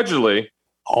 Allegedly.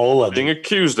 All alleged. Being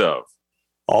accused of.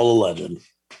 All alleged.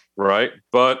 Right.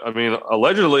 But I mean,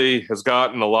 allegedly has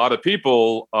gotten a lot of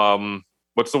people,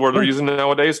 what's the word they're using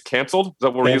nowadays? Canceled? Is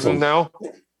that what we're using now?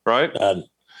 Right? And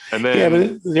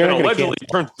then it allegedly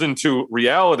turns into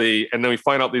reality, and then we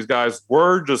find out these guys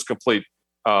were just complete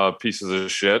pieces of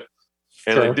shit,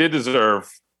 and they did deserve,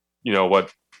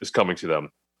 what is coming to them.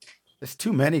 There's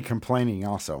too many complaining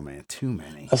also, man. Too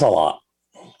many. That's a lot.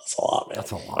 That's a lot, man.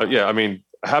 That's a lot. Yeah, I mean,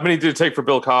 how many did it take for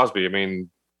Bill Cosby? I mean,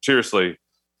 seriously.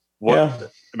 What? Yeah.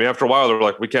 I mean, after a while, they're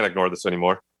like, we can't ignore this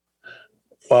anymore.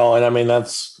 Well, and I mean,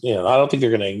 that's, I don't think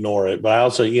they're going to ignore it. But I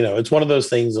also, it's one of those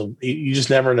things of you just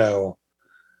never know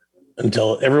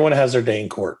until everyone has their day in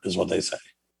court, is what they say.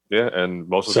 Yeah, and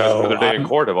most of the guys who have their day in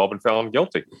court have all been found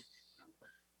guilty.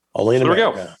 Only in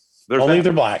America. Only if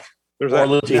they're black. There's or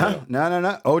Latino. No.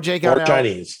 OJ got out. Or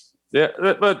Chinese. Yeah,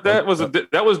 but that was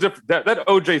different. That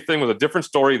OJ thing was a different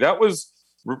story. That was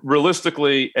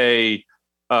realistically a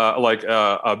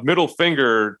middle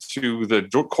finger to the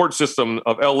court system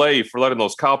of LA for letting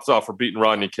those cops off for beating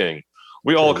Rodney King.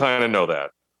 We all kind of know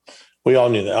that. We all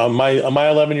knew that. My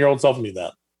 11-year-old self knew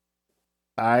that.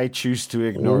 I choose to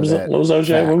ignore that. What was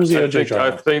OJ? What was the OJ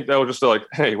trial? I think that was just like,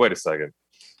 hey, wait a second.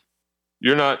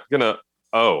 You're not gonna.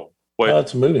 Oh, wait. Oh,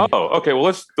 that's a movie. Oh, okay.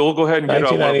 Well, we'll go ahead and get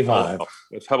 1995.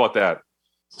 How about that?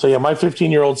 So yeah, my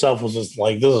 15-year-old self was just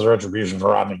like, this is retribution for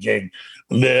Rodney King.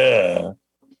 Yeah.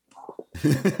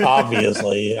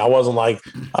 Obviously, I wasn't like,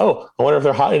 oh, I wonder if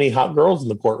there are any hot girls in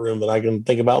the courtroom that I can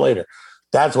think about later.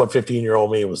 That's what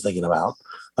 15-year-old me was thinking about.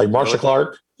 Like Marsha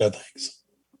Clark, no thanks.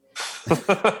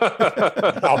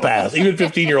 I'll pass. Even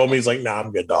 15-year-old me is like, nah,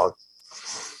 I'm good, dog.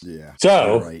 Yeah.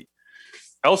 So, right.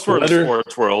 Elsewhere in the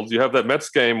sports world, you have that Mets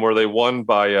game where they won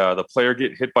by the player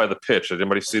getting hit by the pitch. Did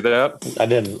anybody see that? I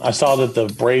didn't. I saw that the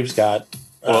Braves got.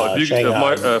 Well,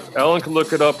 if Ellen can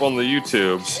look it up on the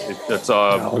YouTubes,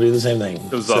 I'll do the same thing.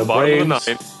 It was bottom of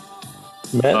the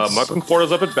ninth. Michael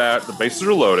Conforto's up at bat. The bases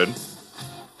are loaded,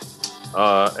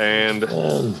 and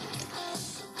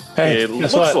hey, it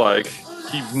looks like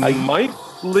he might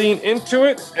lean into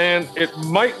it, and it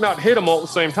might not hit him all at the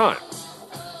same time.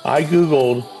 I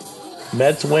googled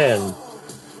Mets win,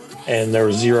 and there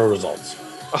were 0 results.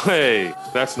 Hey,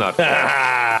 that's not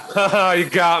fair. You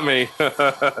got me.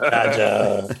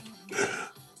 Gotcha.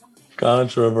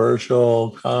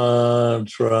 Controversial.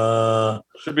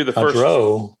 Should be the first.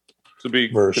 Should be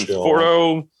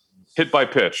Conforto hit by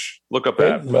pitch. Look up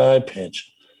that. Hit by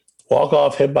pitch. Walk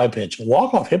off hit by pitch.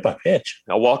 Walk off hit by pitch.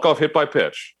 Now walk off hit by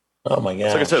pitch. Oh my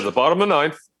god! Like I said, at the bottom of the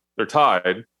ninth, they're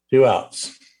tied. 2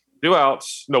 outs. 2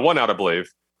 outs. No, 1 out, I believe.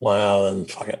 Wow, then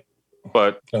fuck it.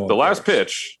 But the last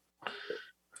pitch.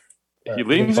 He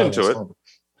leans into it.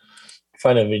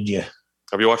 Find a video.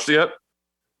 Have you watched it yet?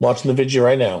 Watching the video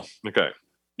right now. Okay.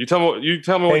 You tell me what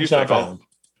you think. Oh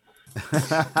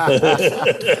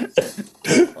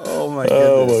my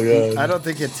god! I don't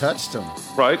think it touched him.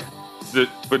 Right,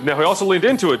 but now he also leaned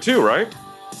into it too, right?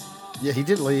 Yeah, he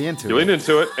did lean into it. He leaned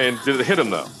into it, and did it hit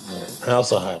him though? I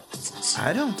also have.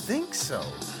 I don't think so.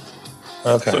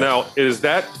 Okay. So now is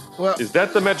that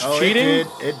the Mets cheating?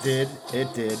 It did.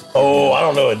 Oh, I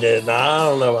don't know. It did. No, I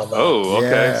don't know about that. Oh, okay.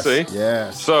 Yes, see.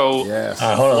 Yes. So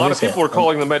a lot of people are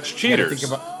calling the Mets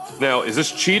cheaters. Now, is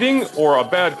this cheating or a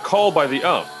bad call by the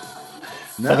ump?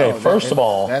 No, okay. First of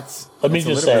all, let me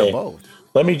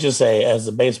just say, as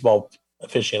a baseball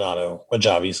aficionado, which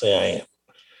obviously I am,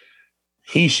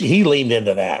 He leaned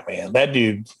into that, man. That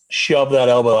dude shoved that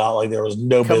elbow out like there was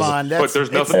no business. On, but there's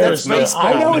nothing. There's no.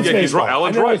 I know it's baseball.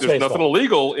 Alan's right. There's nothing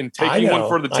illegal in taking one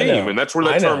for the team, and that's where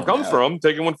that term comes from.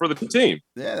 Taking one for the team.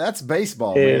 Yeah, that's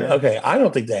baseball. Man. Okay, I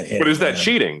don't think that hit. But is that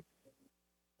cheating?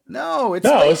 No, it's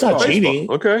it's not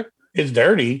cheating. Okay, it's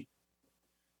dirty.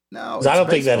 No, I don't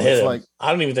think that hit him.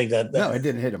 I don't even think that. No, it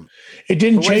didn't hit him. It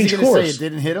didn't change course. It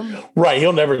didn't hit him. Right,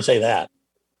 he'll never say that.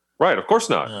 Right, of course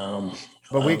not.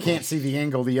 But we can't see the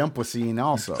angle the ump was seeing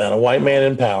also. That a white man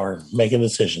in power making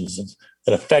decisions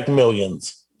that affect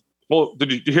millions. Well,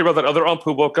 did you hear about that other ump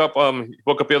who woke up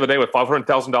the other day with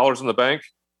 $500,000 in the bank?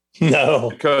 No.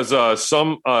 Because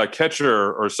some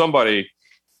catcher or somebody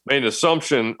made an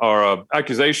assumption or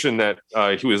accusation that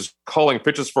he was calling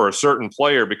pitches for a certain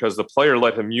player because the player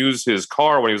let him use his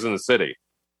car when he was in the city.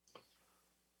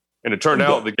 And it turned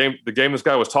out the game this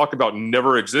guy was talking about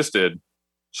never existed.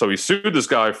 So he sued this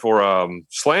guy for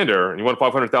slander, and he won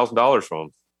 $500,000 from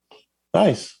him.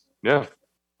 Nice. Yeah.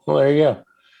 Well, there you go.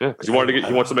 Yeah, because he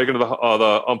wants to make it into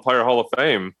the Umpire Hall of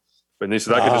Fame, and he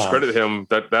said that could discredit him.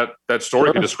 That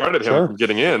story could discredit him from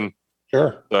getting in.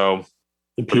 Sure. So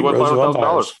he won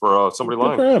 $500,000 for somebody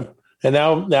lying. And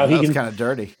now he can kind of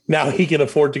dirty. Now he can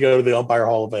afford to go to the Umpire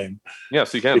Hall of Fame.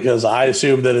 Yes, he can. Because I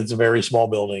assume that it's a very small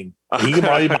building. He can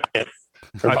probably buy it.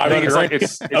 I think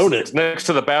it's next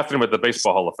to the bathroom at the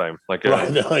Baseball Hall of Fame.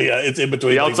 It's in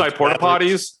between the outside porta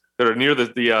potties that are near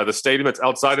the stadium that's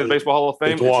outside of the Baseball Hall of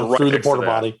Fame. Walk through the porta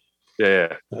potty.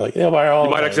 Yeah. You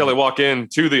might accidentally walk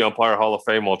into the Umpire Hall of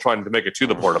Fame while trying to make it to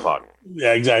the porta potty.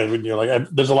 Yeah, exactly. You're like,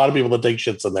 there's a lot of people that take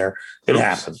shits in there. It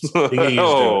happens. You get used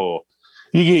to it.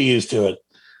 You get used to it.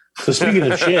 So speaking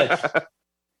of shit,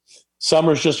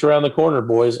 summer's just around the corner,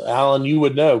 boys. Alan, you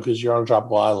would know because you're on a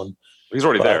tropical island. He's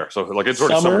already there. So it's already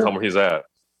summertime where he's at.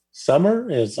 Summer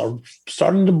is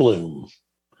starting to bloom,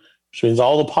 which means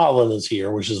all the pollen is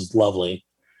here, which is lovely.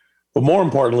 But more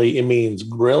importantly, it means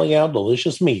grilling out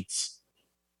delicious meats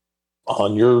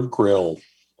on your grill.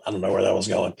 I don't know where that was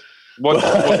going. What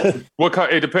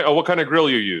kind? It depends on what kind of grill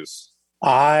you use.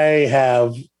 I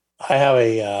have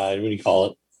a what do you call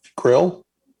it? Grill.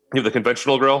 You have the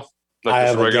conventional grill. I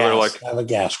have a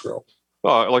gas grill.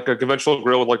 Oh, like a conventional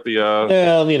grill with like the.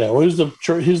 Well, who's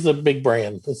the big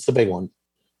brand? It's the big one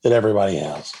that everybody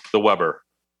has. The Weber.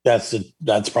 That's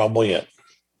probably it.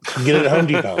 You get it at Home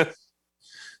Depot.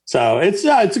 So it's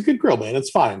a good grill, man.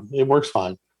 It's fine. It works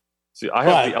fine. See, I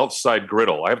have the outside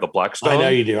griddle. I have the Blackstone. I know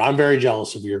you do. I'm very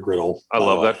jealous of your griddle. I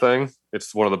love that thing.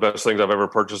 It's one of the best things I've ever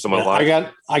purchased in my life.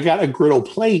 I got a griddle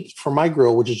plate for my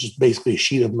grill, which is just basically a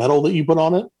sheet of metal that you put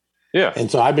on it. Yeah.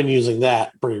 And so I've been using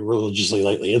that pretty religiously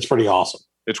lately. It's pretty awesome.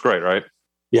 It's great, right?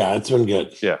 Yeah, it's been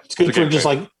good. Yeah. It's good for just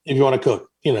like if you want to cook,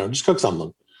 just cook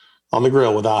something on the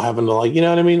grill without having to you know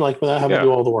what I mean? Like without having to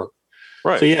do all the work.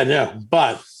 Right. So yeah, no.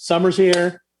 But summer's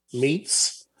here.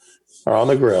 Meats are on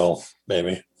the grill,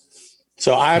 baby.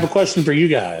 So I have a question for you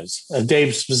guys,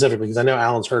 Dave specifically, because I know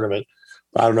Alan's heard of it,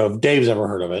 but I don't know if Dave's ever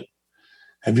heard of it.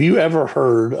 Have you ever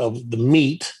heard of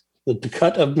the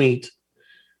cut of meat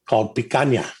called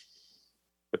picanha?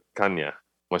 Picanha. Am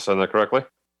I saying that correctly?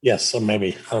 Yes, so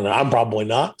maybe. I don't know. I'm probably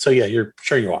not. So yeah, you're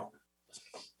sure you are.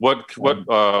 What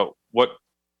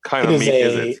kind of meat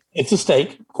is it? It's a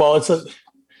steak. Well, it's a steak.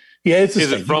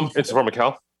 It's from a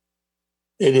cow?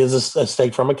 It is a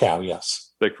steak from a cow, yes.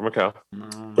 Steak from a cow.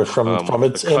 But from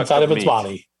its inside of its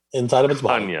body. Inside of its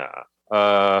body.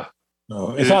 Picanha.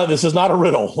 No, it's not. This is not a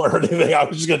riddle or anything. I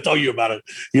was just going to tell you about it.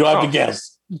 You don't have to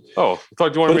guess. Oh, I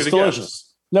thought you wanted me to delicious.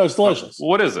 Guess. No, it's delicious.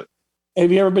 What is it?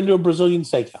 Have you ever been to a Brazilian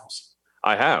steakhouse?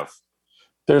 I have.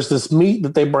 There's this meat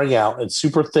that they bring out. It's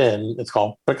super thin. It's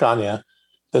called picanha.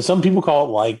 That some people call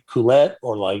it like coulette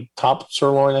or like top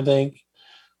sirloin, I think.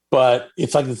 But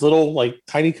it's like this little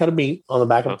tiny cut of meat on the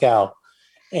back of a cow.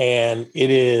 And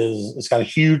it's got a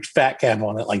huge fat cap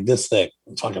on it, like this thick.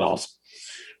 It's fucking awesome.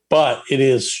 But it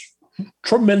is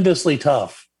tremendously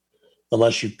tough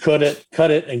unless you cut it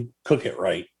and cook it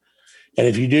right. And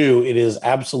if you do, it is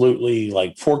absolutely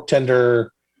like fork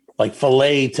tender, like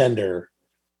filet tender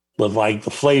with like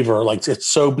the flavor. Like it's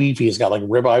so beefy. It's got like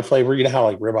ribeye flavor. You know how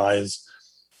like ribeye is,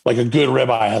 like a good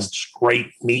ribeye has great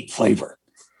meat flavor.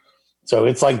 So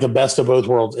it's like the best of both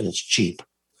worlds, and it's cheap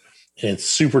and it's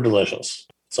super delicious.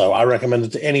 So I recommend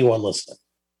it to anyone listening.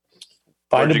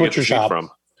 Find a butcher shop. From?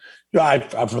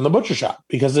 I'm from the butcher shop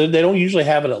because they don't usually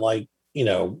have it at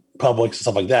Publix and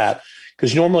stuff like that.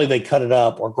 Because normally they cut it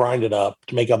up or grind it up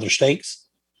to make other steaks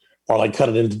or like cut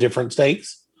it into different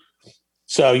steaks.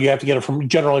 So you have to get it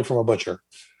generally from a butcher.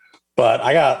 But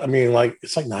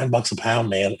it's like $9 a pound,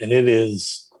 man. And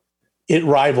it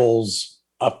rivals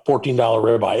a $14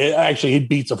 ribeye. It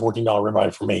beats a $14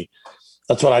 ribeye for me.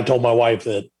 That's what I told my wife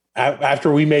that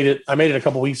after we made it, I made it a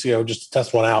couple weeks ago just to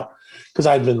test one out because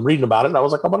I'd been reading about it and I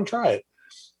was like, I'm going to try it.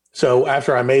 So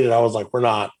after I made it, I was like, we're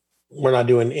not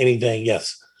doing anything.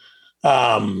 Yes.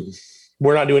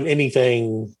 We're not doing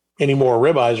anything, any more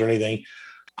ribeyes or anything.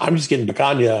 I'm just getting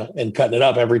picanha and cutting it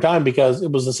up every time because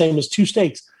it was the same as 2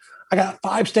 steaks. I got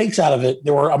 5 steaks out of it.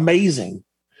 They were amazing.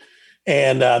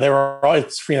 And they were all,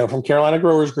 it's, from Carolina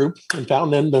Growers Group in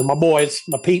Fountain Inn. They're my boys,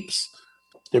 my peeps.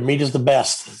 Their meat is the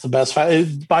best. It's the best,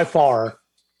 by far,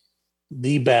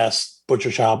 the best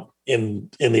butcher shop in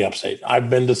the upstate. I've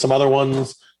been to some other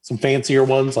ones, some fancier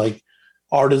ones like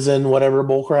Artisan, whatever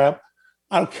bullcrap.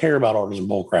 I don't care about Artisan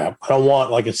bullcrap. I don't want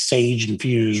like a sage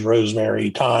infused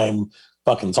rosemary thyme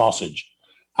fucking sausage.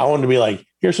 I want it to be like,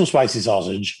 here's some spicy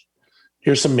sausage.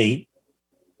 Here's some meat.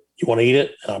 You want to eat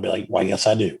it? And I'll be like, well, yes,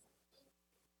 I do.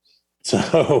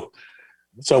 So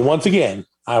once again,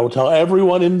 I will tell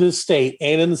everyone in this state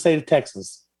and in the state of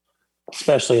Texas,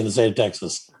 especially in the state of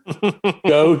Texas,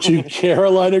 go to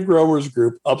Carolina Growers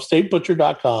Group,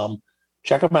 upstatebutcher.com.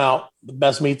 Check them out. The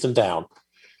best meats in town.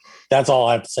 That's all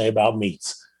I have to say about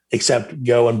meats, except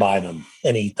go and buy them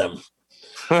and eat them.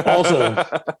 Also,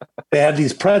 they have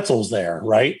these pretzels there,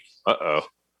 right?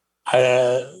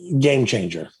 Game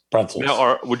changer pretzels.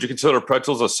 Now, would you consider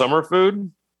pretzels a summer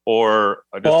food or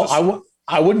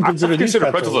I wouldn't consider these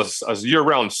pretzels a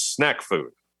year-round snack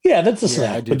food. Yeah, that's a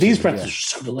snack. But these pretzels are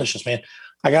so delicious, man.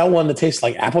 I got one that tastes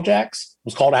like Apple Jacks. It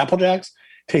was called Apple Jacks.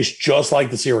 Tastes just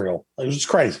like the cereal. It was just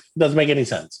crazy. It doesn't make any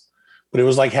sense. But it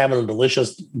was like having a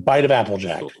delicious bite of Apple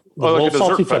Jack. Like a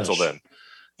dessert pretzel then.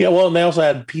 Yeah, well, and they also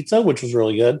had pizza, which was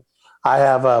really good. I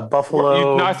have a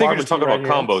buffalo. I think you're just talking about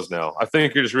combos now. I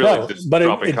think you're just really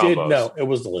dropping combos. It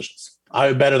was delicious.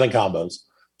 Better than combos.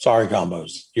 Sorry,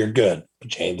 combos. You're good,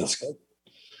 but you ain't this good.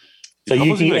 So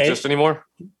you can exist anymore?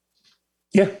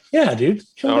 Yeah, dude.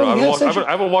 I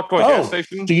haven't walked by a gas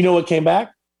station. Do you know what came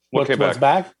back? What's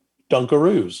back?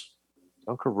 Dunkaroos.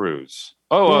 Dunkaroos.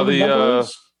 Oh,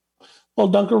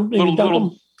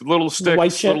 little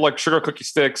sticks, little like sugar cookie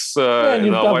sticks. And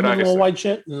you dump a little white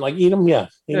shit and like eat them. Yeah.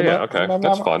 Okay,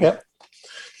 that's fun. Yeah,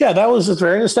 it's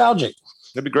very nostalgic.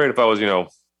 It'd be great if I was,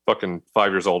 fucking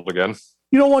 5 years old again.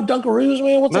 You don't want Dunkaroos,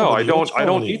 man? What's up? I don't. I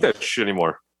don't eat that shit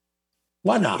anymore.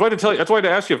 Why not? That's why I had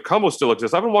to ask you if combos still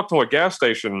exist. I haven't walked to a gas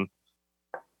station.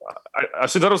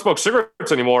 Since I don't smoke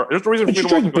cigarettes anymore, there's no reason for me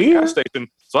to walk into a gas station.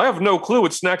 So I have no clue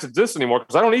what snacks exist anymore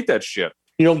because I don't eat that shit.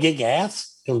 You don't get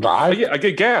gas? You don't drive? I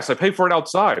get gas. I pay for it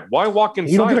outside. Why walk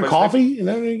inside? You don't get a coffee? I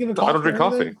don't drink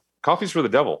coffee. Coffee's for the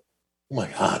devil. Oh my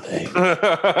God, Dave.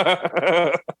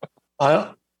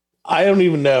 I don't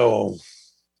even know.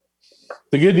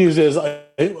 The good news is I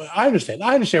understand.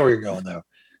 I understand where you're going though,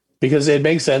 because it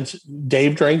makes sense.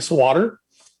 Dave drinks water,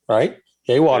 right?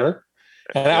 Water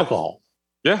and alcohol.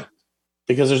 Yeah.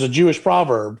 Because there's a Jewish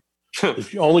proverb: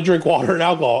 if you only drink water and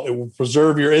alcohol, it will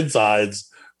preserve your insides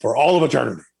for all of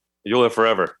eternity. You'll live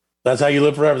forever. That's how you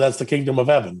live forever. That's the kingdom of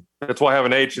heaven. That's why I have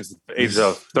an age since the age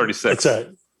of 36.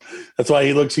 That's why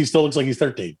he still looks like he's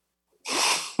 13.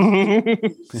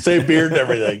 Same beard and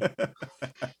everything.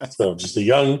 So just a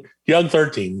young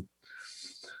 13.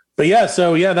 But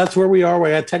that's where we are. We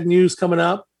got tech news coming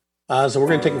up. So we're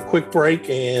going to take a quick break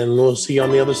and we'll see you on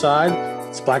the other side.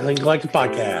 It's Black Lincoln Collective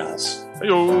Podcast.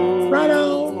 Hey-o.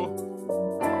 Righto.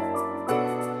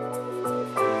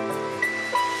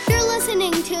 You're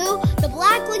listening to the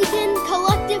Black Lincoln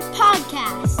Collective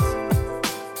Podcast.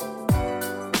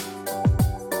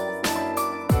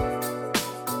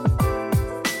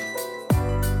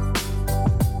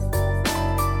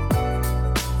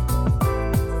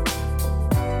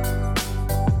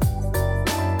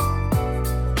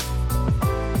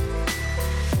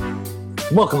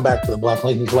 Welcome back to the Black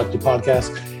Lincoln Collective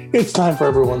Podcast. It's time for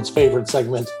everyone's favorite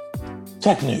segment,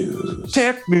 Tech News.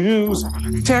 Tech News.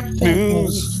 Tech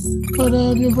News. Put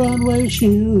on your Broadway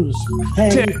shoes.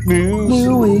 Hey, Tech News.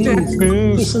 Louise, Tech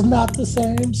News. this is not the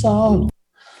same song.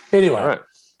 Anyway, all right.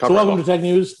 So welcome to Tech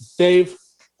News. Dave,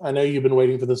 I know you've been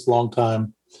waiting for this a long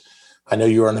time. I know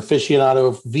you're an aficionado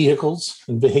of vehicles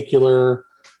and vehicular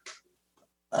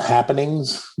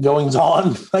happenings, goings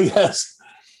on, I guess.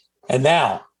 And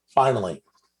now, finally,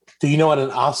 do you know what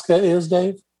an Asuka is,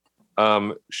 Dave?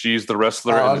 She's the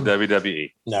wrestler in the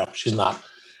WWE. No, she's not.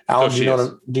 Alan, do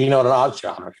you know what an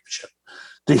Asuka? I don't give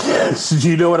a shit. Do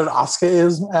you know what an Asuka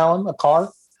is, Alan? A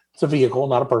car? It's a vehicle,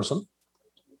 not a person.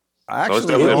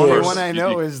 Actually, the only one I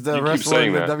know is the wrestler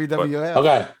in the WWF.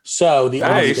 Okay, so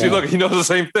Asuka, see, look, he knows the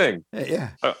same thing. Yeah.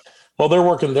 Well, they're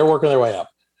working their way up.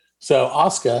 So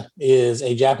Asuka is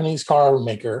a Japanese car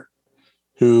maker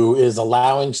who is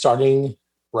allowing, starting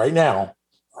right now.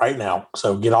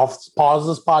 So pause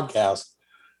this podcast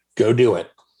go do it.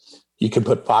 You can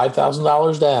put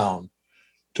 $5,000 down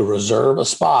to reserve a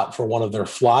spot for one of their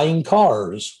flying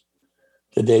cars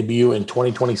to debut in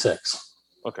 2026.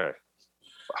 Okay.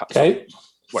 Okay.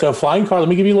 So flying car, let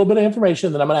me give you a little bit of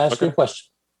information, then I'm going to ask you a question.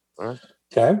 All right.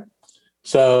 Okay.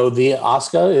 So the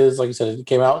Oscar is, like I said, it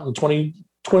came out in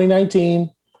 2019.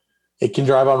 It can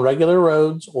drive on regular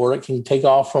roads, or it can take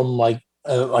off from like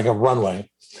a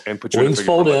runway. And put your wings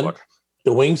fold in.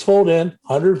 The wings fold in,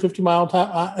 150 an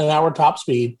hour top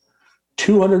speed,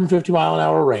 250 mile an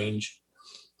hour range,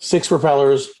 6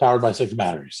 propellers powered by 6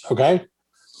 batteries. Okay.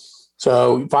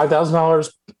 So $5,000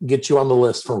 gets you on the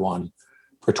list for one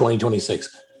for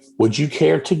 2026. Would you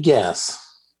care to guess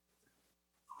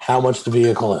how much the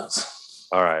vehicle is?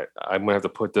 All right. I'm going to have to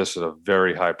put this at a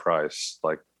very high price,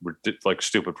 like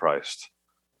stupid priced.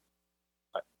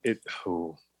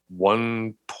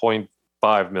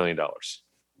 $1.5 million.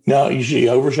 No, you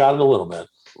overshot it a little bit.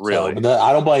 Really? So, but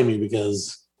I don't blame you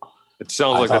because it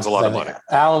sounds like that's a lot of money.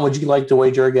 Alan, would you like to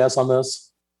wager a guess on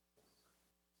this?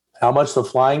 How much the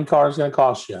flying car is going to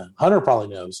cost you? Hunter probably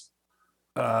knows.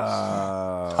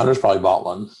 Hunter's probably bought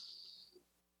one.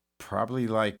 Probably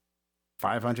like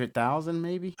 500,000,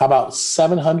 maybe. How about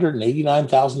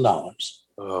 $789,000?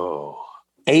 Oh,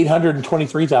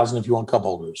 $823,000 if you want cup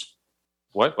holders.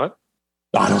 What?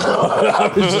 I don't know. I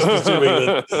was just assuming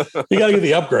that you got to get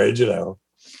the upgrade, So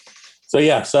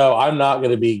yeah, so I'm not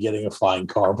going to be getting a flying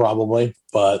car probably,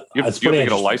 but you have to get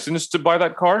a license to buy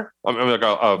that car. I mean,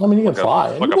 you can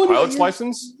fly, like a pilot's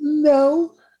license.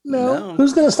 No.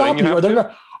 Who's going to stop you?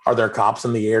 Are there cops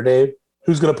in the air, Dave?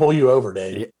 Who's going to pull you over,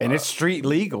 Dave? And it's street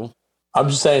legal. I'm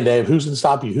just saying, Dave. Who's going to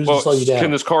stop you? Who's going to slow you down?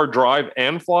 Can this car drive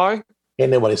and fly? Can't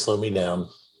nobody slow me down.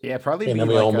 Yeah, probably be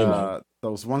like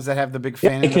those ones that have the big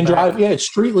fan. It can drive. Yeah, it's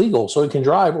street legal, so it can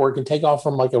drive, or it can take off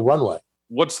from like a runway.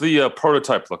 What's the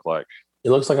prototype look like?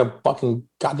 It looks like a fucking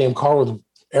goddamn car with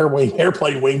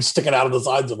airplane wings sticking out of the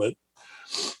sides of it.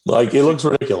 Like, it looks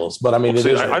ridiculous, but I mean,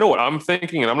 I know what I'm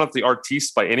thinking, and I'm not the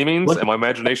artiste by any means, and my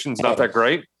imagination's not that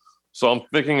great. So I'm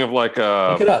thinking of like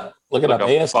a look it up.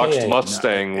 A Fox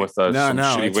Mustang with some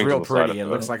shitty it's wings real on the pretty. side It of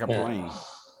looks like a plane.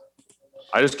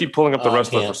 I just keep pulling up the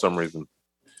wrestler for some reason.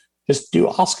 Just do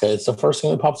Oscar. It's the first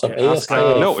thing that pops up. No, it's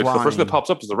the first thing that pops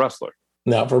up is the wrestler.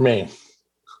 Not for me.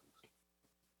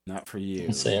 Not for you.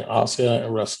 Let's see, Oscar, a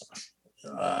wrestler.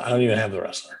 I don't even have the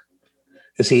wrestler.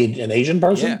 Is he an Asian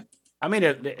person? Yeah. I mean,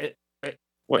 it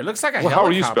looks like a how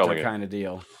are you spelling helicopter kind of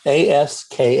deal.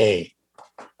 ASKA.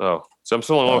 Oh, so I'm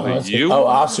still on with you. Oh,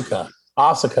 Asuka.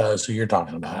 Asuka is who you're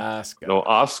talking about. Asuka. No,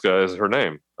 Asuka is her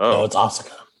name. Oh, no, it's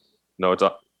Asuka. No, it's.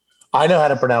 I know how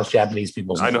to pronounce Japanese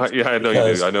people's names. I know you do.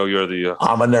 I know you're the.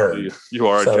 I'm a nerd. You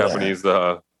are a Japanese.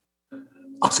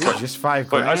 Oscar. Just $5,000.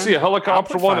 But I see a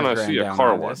helicopter one and I see a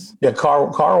car one. Yeah,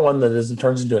 car one that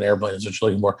turns into an airplane is what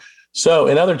you're looking for. So,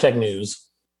 in other tech news,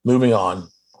 moving on,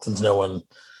 since no one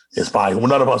is buying,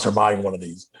 none of us are buying one of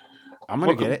these. I'm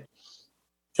gonna get it.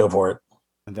 Go for it.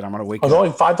 And then I'm gonna wake up. It's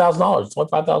only $5,000. It's only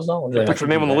 $5,000. Put your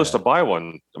name on the list to buy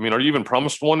one. I mean, are you even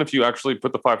promised one if you actually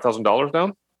put the $5,000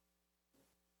 down?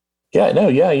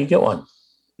 Yeah, you get one.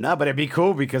 No, but it'd be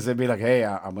cool because it'd be like, hey,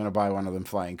 I'm going to buy one of them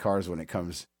flying cars when it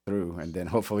comes through, and then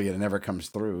hopefully it never comes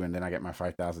through, and then I get my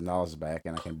 $5,000 back,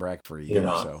 and I can brag for a year.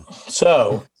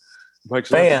 So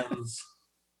fans,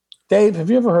 Dave, have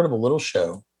you ever heard of a little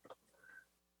show?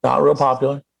 Not real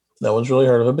popular. No one's really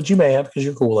heard of it, but you may have because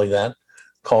you're cool like that.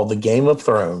 Called The Game of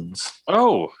Thrones.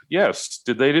 Oh, yes.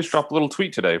 Did they just drop a little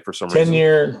tweet today for some reason?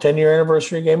 10-year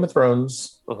anniversary of Game of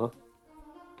Thrones. Uh-huh.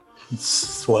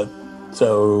 It's what?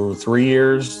 So 4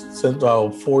 years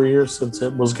since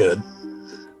it was good.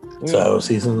 So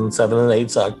season 7 and 8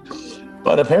 sucked.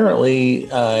 But apparently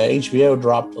HBO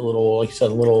dropped a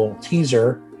little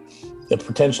teaser that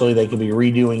potentially they could be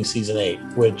redoing season 8,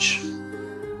 which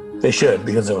they should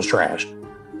because it was trash.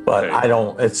 But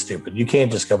it's stupid. You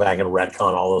can't just go back and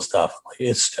retcon all this stuff.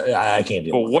 I can't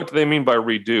do it. Well, what do they mean by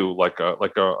redo?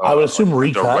 I would assume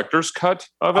recut. Director's cut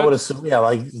of it? I would assume,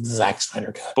 like Zack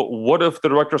Snyder cut. But what if the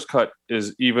director's cut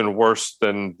is even worse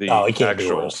than the it can't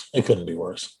be worse. It couldn't be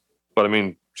worse. But I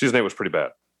mean, season 8 was pretty bad.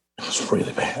 It was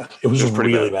really bad. It was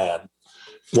really bad.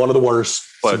 One of the worst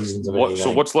seasons of anything.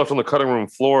 So what's left on the cutting room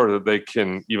floor that they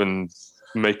can even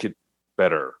make it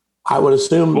better? I would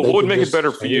assume. What would make it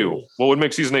better for you? What would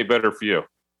make season 8 better for you?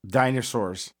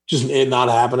 Dinosaurs. Just it not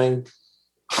happening.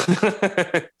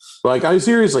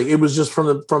 Seriously, it was just from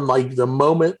the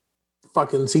moment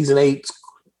fucking season 8's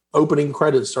opening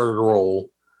credits started to roll.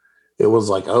 It was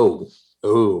like, oh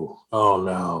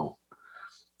no.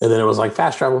 And then it was like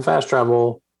fast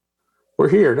travel. We're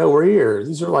here. No, we're here.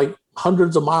 These are like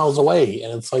hundreds of miles away.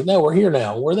 And it's like, no, we're here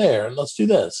now. We're there. And let's do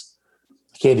this.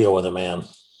 I can't deal with it, man.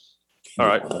 All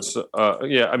right. So,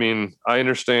 yeah, I mean, I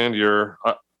understand your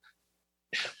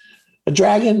a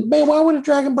dragon. Man, why would a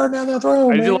dragon burn down their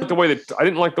throne? I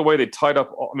didn't like the way they tied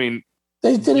up. I mean,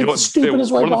 they did it the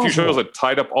stupidest way one of the few possible. shows that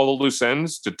tied up all the loose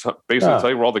ends to basically tell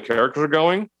you where all the characters are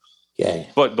going. Yeah.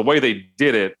 But the way they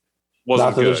did it wasn't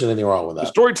not that good. there's anything wrong with that. The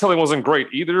storytelling wasn't great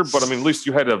either, but I mean, at least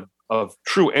you had a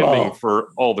true ending for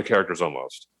all the characters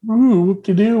almost. Ooh, what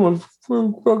to do? A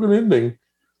fucking ending.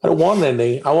 I don't want an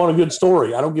ending. I want a good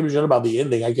story. I don't give a shit about the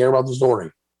ending. I care about the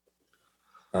story.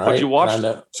 All right? But you watched.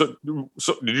 So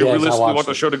did you realistically want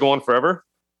the show to go on forever?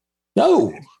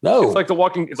 No. It's like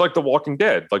The Walking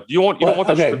Dead. Like you don't want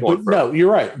the show to go on forever. No,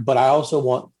 you're right. But I also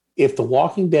want, if The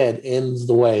Walking Dead ends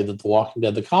the way that The Walking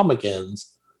Dead the comic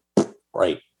ends,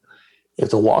 right.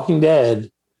 If The Walking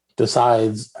Dead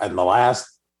decides in the last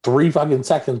 3 fucking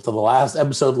seconds of the last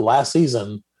episode of the last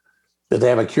season that they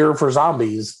have a cure for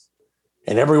zombies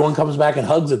and everyone comes back and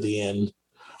hugs at the end,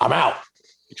 I'm out.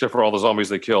 Except for all the zombies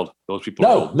they killed. Those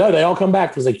people. No, they all come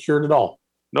back because they cured it all.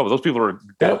 No, but those people are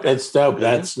dead. It's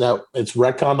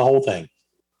retcon the whole thing.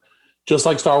 Just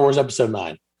like Star Wars Episode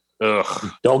 9.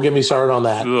 Ugh. Don't get me started on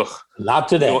that. Ugh. Not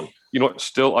today. You know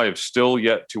what? I have still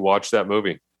yet to watch that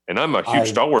movie. And I'm a huge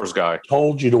Star Wars guy.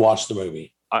 Told you to watch the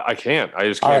movie. I can't. I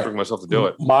just can't bring myself to do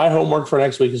it. My homework for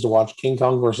next week is to watch King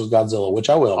Kong versus Godzilla, which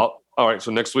I will. All right.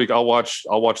 So next week I'll watch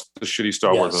the shitty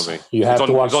Star Wars movie. You have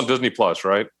to watch. It's on Disney Plus,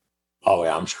 right? Oh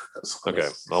yeah, I'm sure it is. Okay,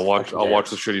 I'll watch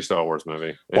the shitty Star Wars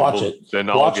movie. Watch it. Then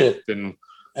my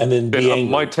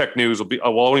tech news will be. I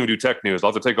won't even do tech news.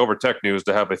 I'll have to take over tech news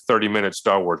to have a 30-minute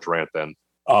Star Wars rant. Then.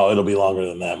 Oh, it'll be longer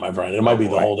than that, my friend. It might be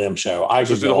the whole damn show. I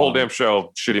could do the whole damn show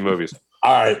of shitty movies.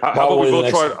 All right. How about we both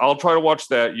try? I'll try to watch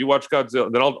that. You watch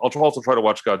Godzilla. Then I'll also try to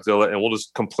watch Godzilla, and we'll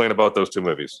just complain about those two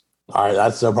movies. All right,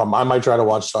 that's no problem. I might try to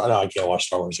watch. No, I can't watch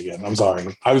Star Wars again. I'm sorry.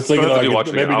 I was thinking maybe I'll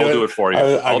do it for you.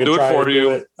 I'll do it for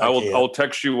you. I'll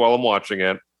text you while I'm watching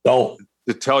it. Don't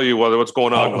to tell you what's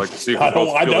going on. Like to see if I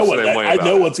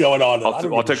know what's going on.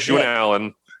 I'll text you and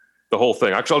Alan the whole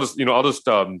thing. Actually, I'll just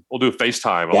we'll do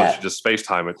FaceTime. I'll let you just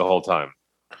FaceTime it the whole time.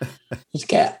 It's a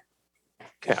cat.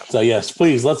 So yes,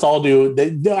 please let's all do.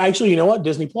 Actually, you know what?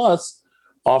 Disney Plus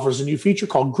offers a new feature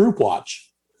called Group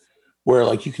Watch, where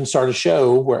like you can start a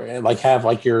show where like have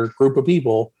like your group of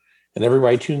people and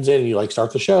everybody tunes in and you like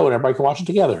start the show and everybody can watch it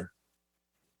together.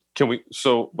 Can we just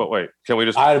I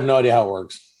have no idea how it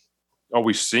works. Are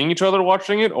we seeing each other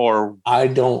watching it or I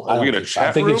don't are we in a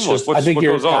chat room? I think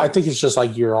it's just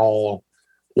like you're all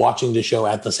watching the show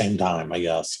at the same time, I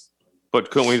guess. But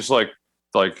couldn't we just like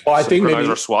I think maybe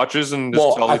our swatches and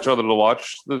just tell each other to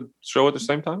watch the show at the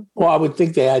same time? Well, I would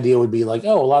think the idea would be like, a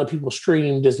lot of people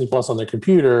stream Disney Plus on their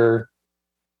computer.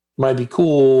 Might be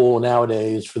cool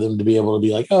nowadays for them to be able to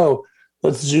be like,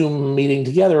 let's Zoom meeting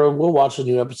together and we'll watch a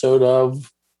new episode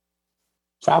of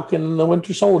Falcon and the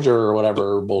Winter Soldier or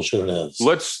whatever bullshit it is.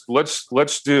 Let's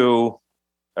do.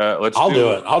 I'll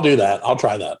do it. I'll do that. I'll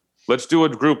try that. Let's do a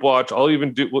group watch. I'll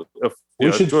even do.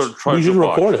 We should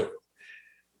record it.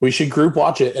 We should group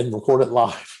watch it and record it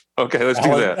live. Okay, let's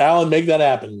do that. Alan, make that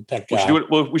happen. Tech guy. We should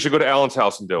do it. We should go to Alan's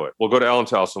house and do it. We'll go to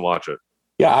Alan's house and watch it.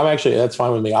 Yeah, that's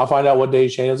fine with me. I'll find out what day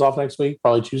Shannon's off next week.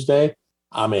 Probably Tuesday.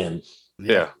 I'm in.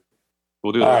 Yeah.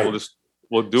 We'll do that. Right.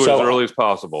 We'll do it as early as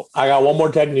possible. I got one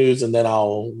more tech news and then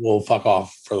we'll fuck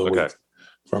off for the week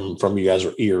from you guys'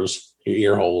 ears, your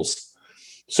ear holes.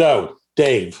 So,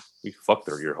 Dave. We fuck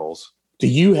their ear holes. Do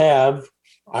you have,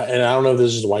 and I don't know if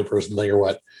this is a white person thing or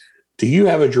what, do you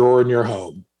have a drawer in your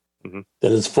home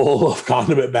that is full of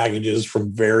condiment packages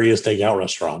from various takeout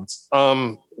restaurants?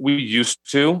 We used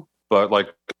to, but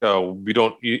we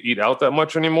don't eat out that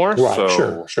much anymore. Right,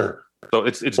 so, sure. So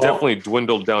it's definitely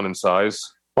dwindled down in size.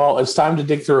 Well, it's time to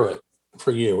dig through it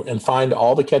for you and find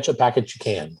all the ketchup packets you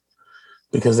can,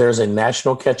 because there's a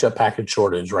national ketchup package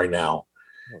shortage right now.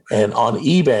 Okay. And on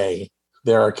eBay,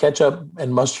 there are ketchup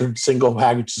and mustard single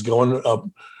packages going up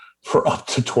for up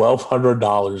to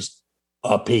 $1,200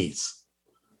 a piece.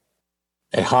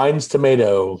 A Heinz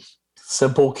tomato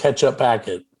simple ketchup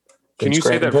packet. Can you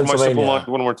say that for my simple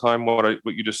one more time? What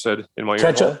you just said in my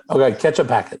ketchup? Okay, ketchup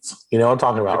packets. You know what I'm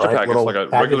talking about, ketchup right? Packets, like a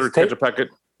regular ketchup packet.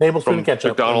 Tablespoon from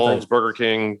ketchup. McDonald's, Burger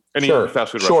King, any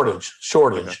fast food restaurant.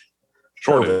 Shortage.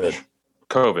 COVID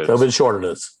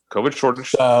shortages. COVID shortage.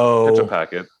 So, ketchup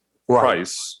packet. Right.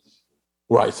 Price.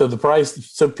 Right. So the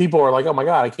price. So people are like, "Oh my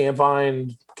god, I can't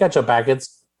find ketchup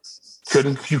packets."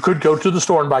 You could go to the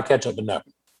store and buy ketchup, but no.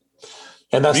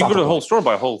 And that's you can go to the whole store and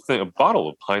buy a bottle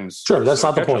of Heinz. Sure, that's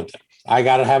not the point. I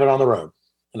got to have it on the road,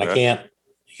 and I can't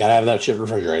You gotta have that shit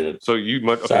refrigerated. So you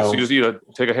might so you just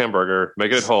take a hamburger,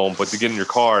 make it at home, but to get in your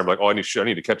car and be like, oh, I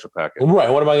need a ketchup packet. Right.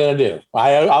 What am I gonna do?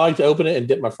 I like to open it and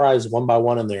dip my fries one by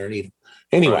one in there and eat them.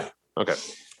 Anyway. Right. Okay.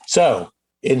 So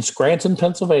in Scranton,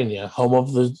 Pennsylvania, home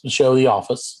of the show The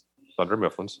Office. Thunder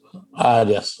Mifflin's.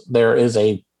 Yes. There is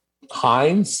a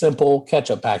Heinz Simple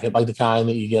ketchup packet, like the kind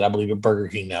that you get, I believe, at Burger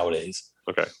King nowadays.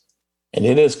 Okay. And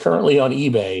it is currently on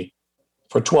eBay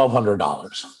for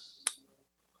 $1,200.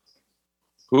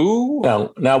 Who?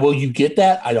 Now, will you get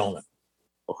that? I don't know.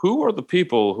 Who are the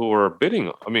people who are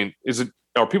bidding? I mean,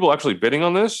 are people actually bidding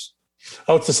on this?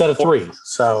 Oh, it's a set of 3.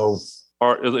 So,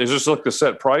 is this like the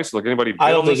set price? Like anybody?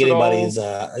 I don't think anybody's.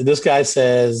 This guy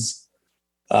says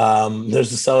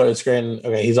there's a seller at Scranton.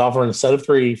 Okay, he's offering a set of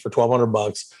 3 for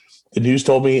 $1,200. The news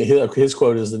told me his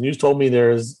quote is: "The news told me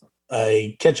there is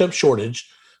a ketchup shortage,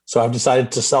 so I've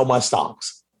decided to sell my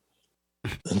stocks."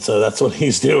 And so that's what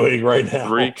he's doing right now.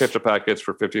 3 ketchup packets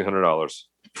for $1,500.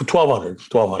 For $1,200.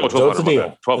 Oh, so it's a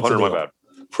deal. $1,200. My bad.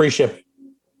 Free shipping.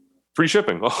 Free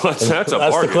shipping. Oh, that's a bargain.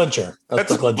 That's the clincher.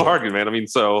 That's a bargain, man. I mean,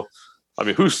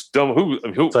 who's dumb? Who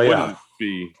wouldn't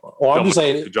be? Well, I'm just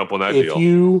saying, to jump on that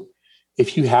deal.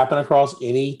 If you happen across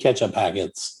any ketchup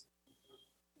packets,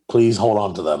 please hold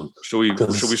on to them. Should we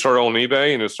start on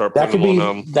eBay and just start that could be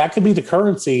that could be the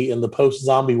currency in the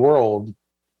post-zombie world,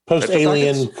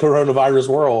 post-alien coronavirus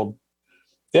world.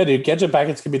 Yeah, dude, ketchup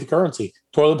packets could be the currency.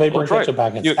 Toilet paper and ketchup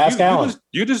packets. Ask Alan.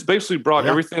 You just basically brought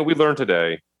everything we learned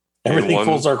today. Everything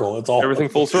full circle. It's all everything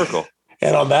full circle.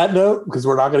 And on that note, because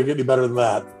we're not going to get any better than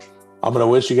that, I'm going to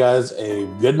wish you guys a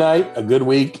good night, a good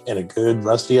week, and a good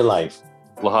rest of your life.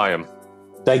 L'chaim.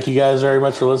 Thank you guys very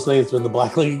much for listening. It's been the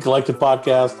Black Lincoln Collective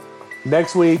podcast.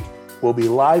 Next week, we'll be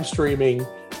live streaming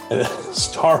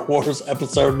Star Wars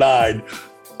Episode 9.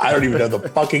 I don't even know the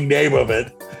fucking name of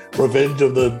it. Revenge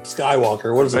of the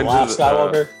Skywalker. What is it? Last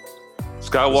Skywalker?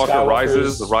 Skywalker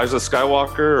Rises. The Rise of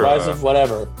Skywalker? Rise of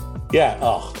whatever. Yeah.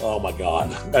 Oh my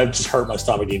God. That just hurt my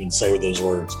stomach to even say those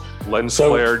words. Lens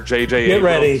flare, JJ. Get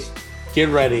ready. Get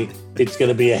ready. It's going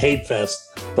to be a hate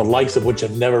fest, the likes of which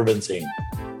have never been seen.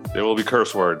 There will be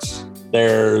curse words.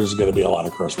 There's going to be a lot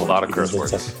of curse words. A lot of curse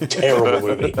words. It's a terrible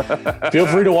movie. Feel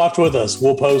free to watch with us.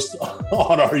 We'll post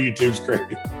on our YouTube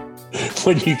screen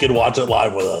when you can watch it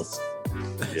live with us.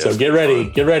 Yes, so get ready.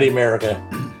 Get ready, America.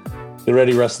 Get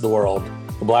ready, rest of the world.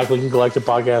 The Black Lincoln Collective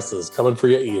podcast is coming for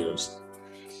your ears.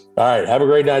 All right. Have a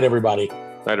great night, everybody.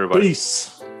 Night, everybody.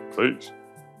 Peace. Peace.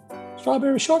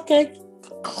 Strawberry shortcake.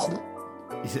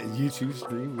 You said YouTube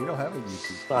stream? We don't have a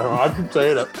YouTube. I don't know. I keep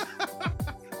saying it.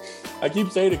 I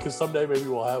keep saying it because someday maybe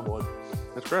we'll have one.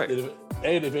 That's right. And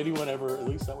if anyone ever, at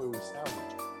least that way we sound like.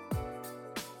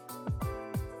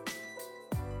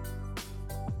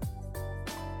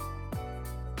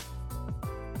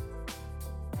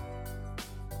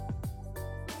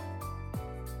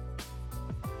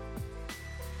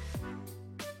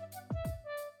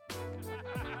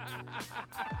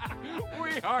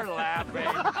 We are laughing.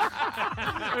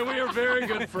 And we are very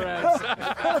good friends.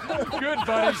 Good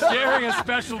buddies, sharing a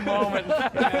special moment.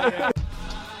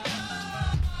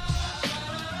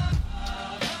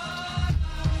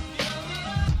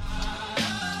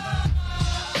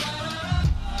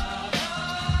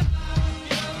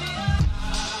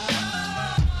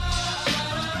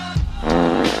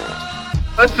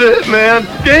 That's it, man.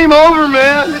 Game over,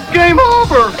 man. It's game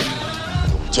over.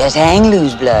 Just hang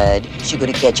loose, blood. She's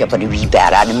gonna catch up on the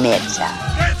rebound on the med side.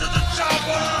 Get to the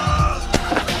chopper!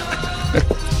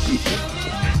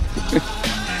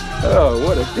 Oh,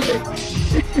 what a day.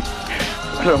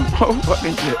 What a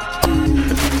motherfucking day.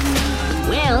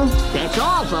 Well, that's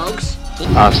all, folks.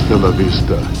 Hasta la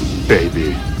vista,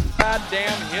 baby.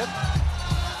 Goddamn hit.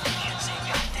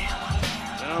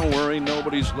 Don't worry,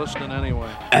 nobody's listening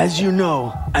anyway. As you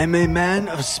know, I'm a man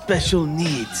of special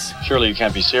needs. Surely you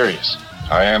can't be serious.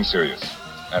 I am serious.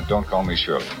 And don't call me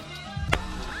Shirley.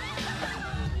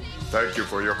 Thank you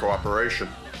for your cooperation.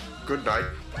 Good night.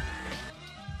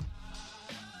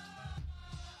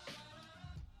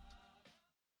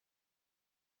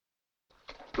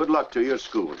 Good luck to your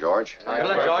school, George. Good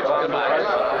luck, George.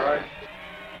 Goodbye.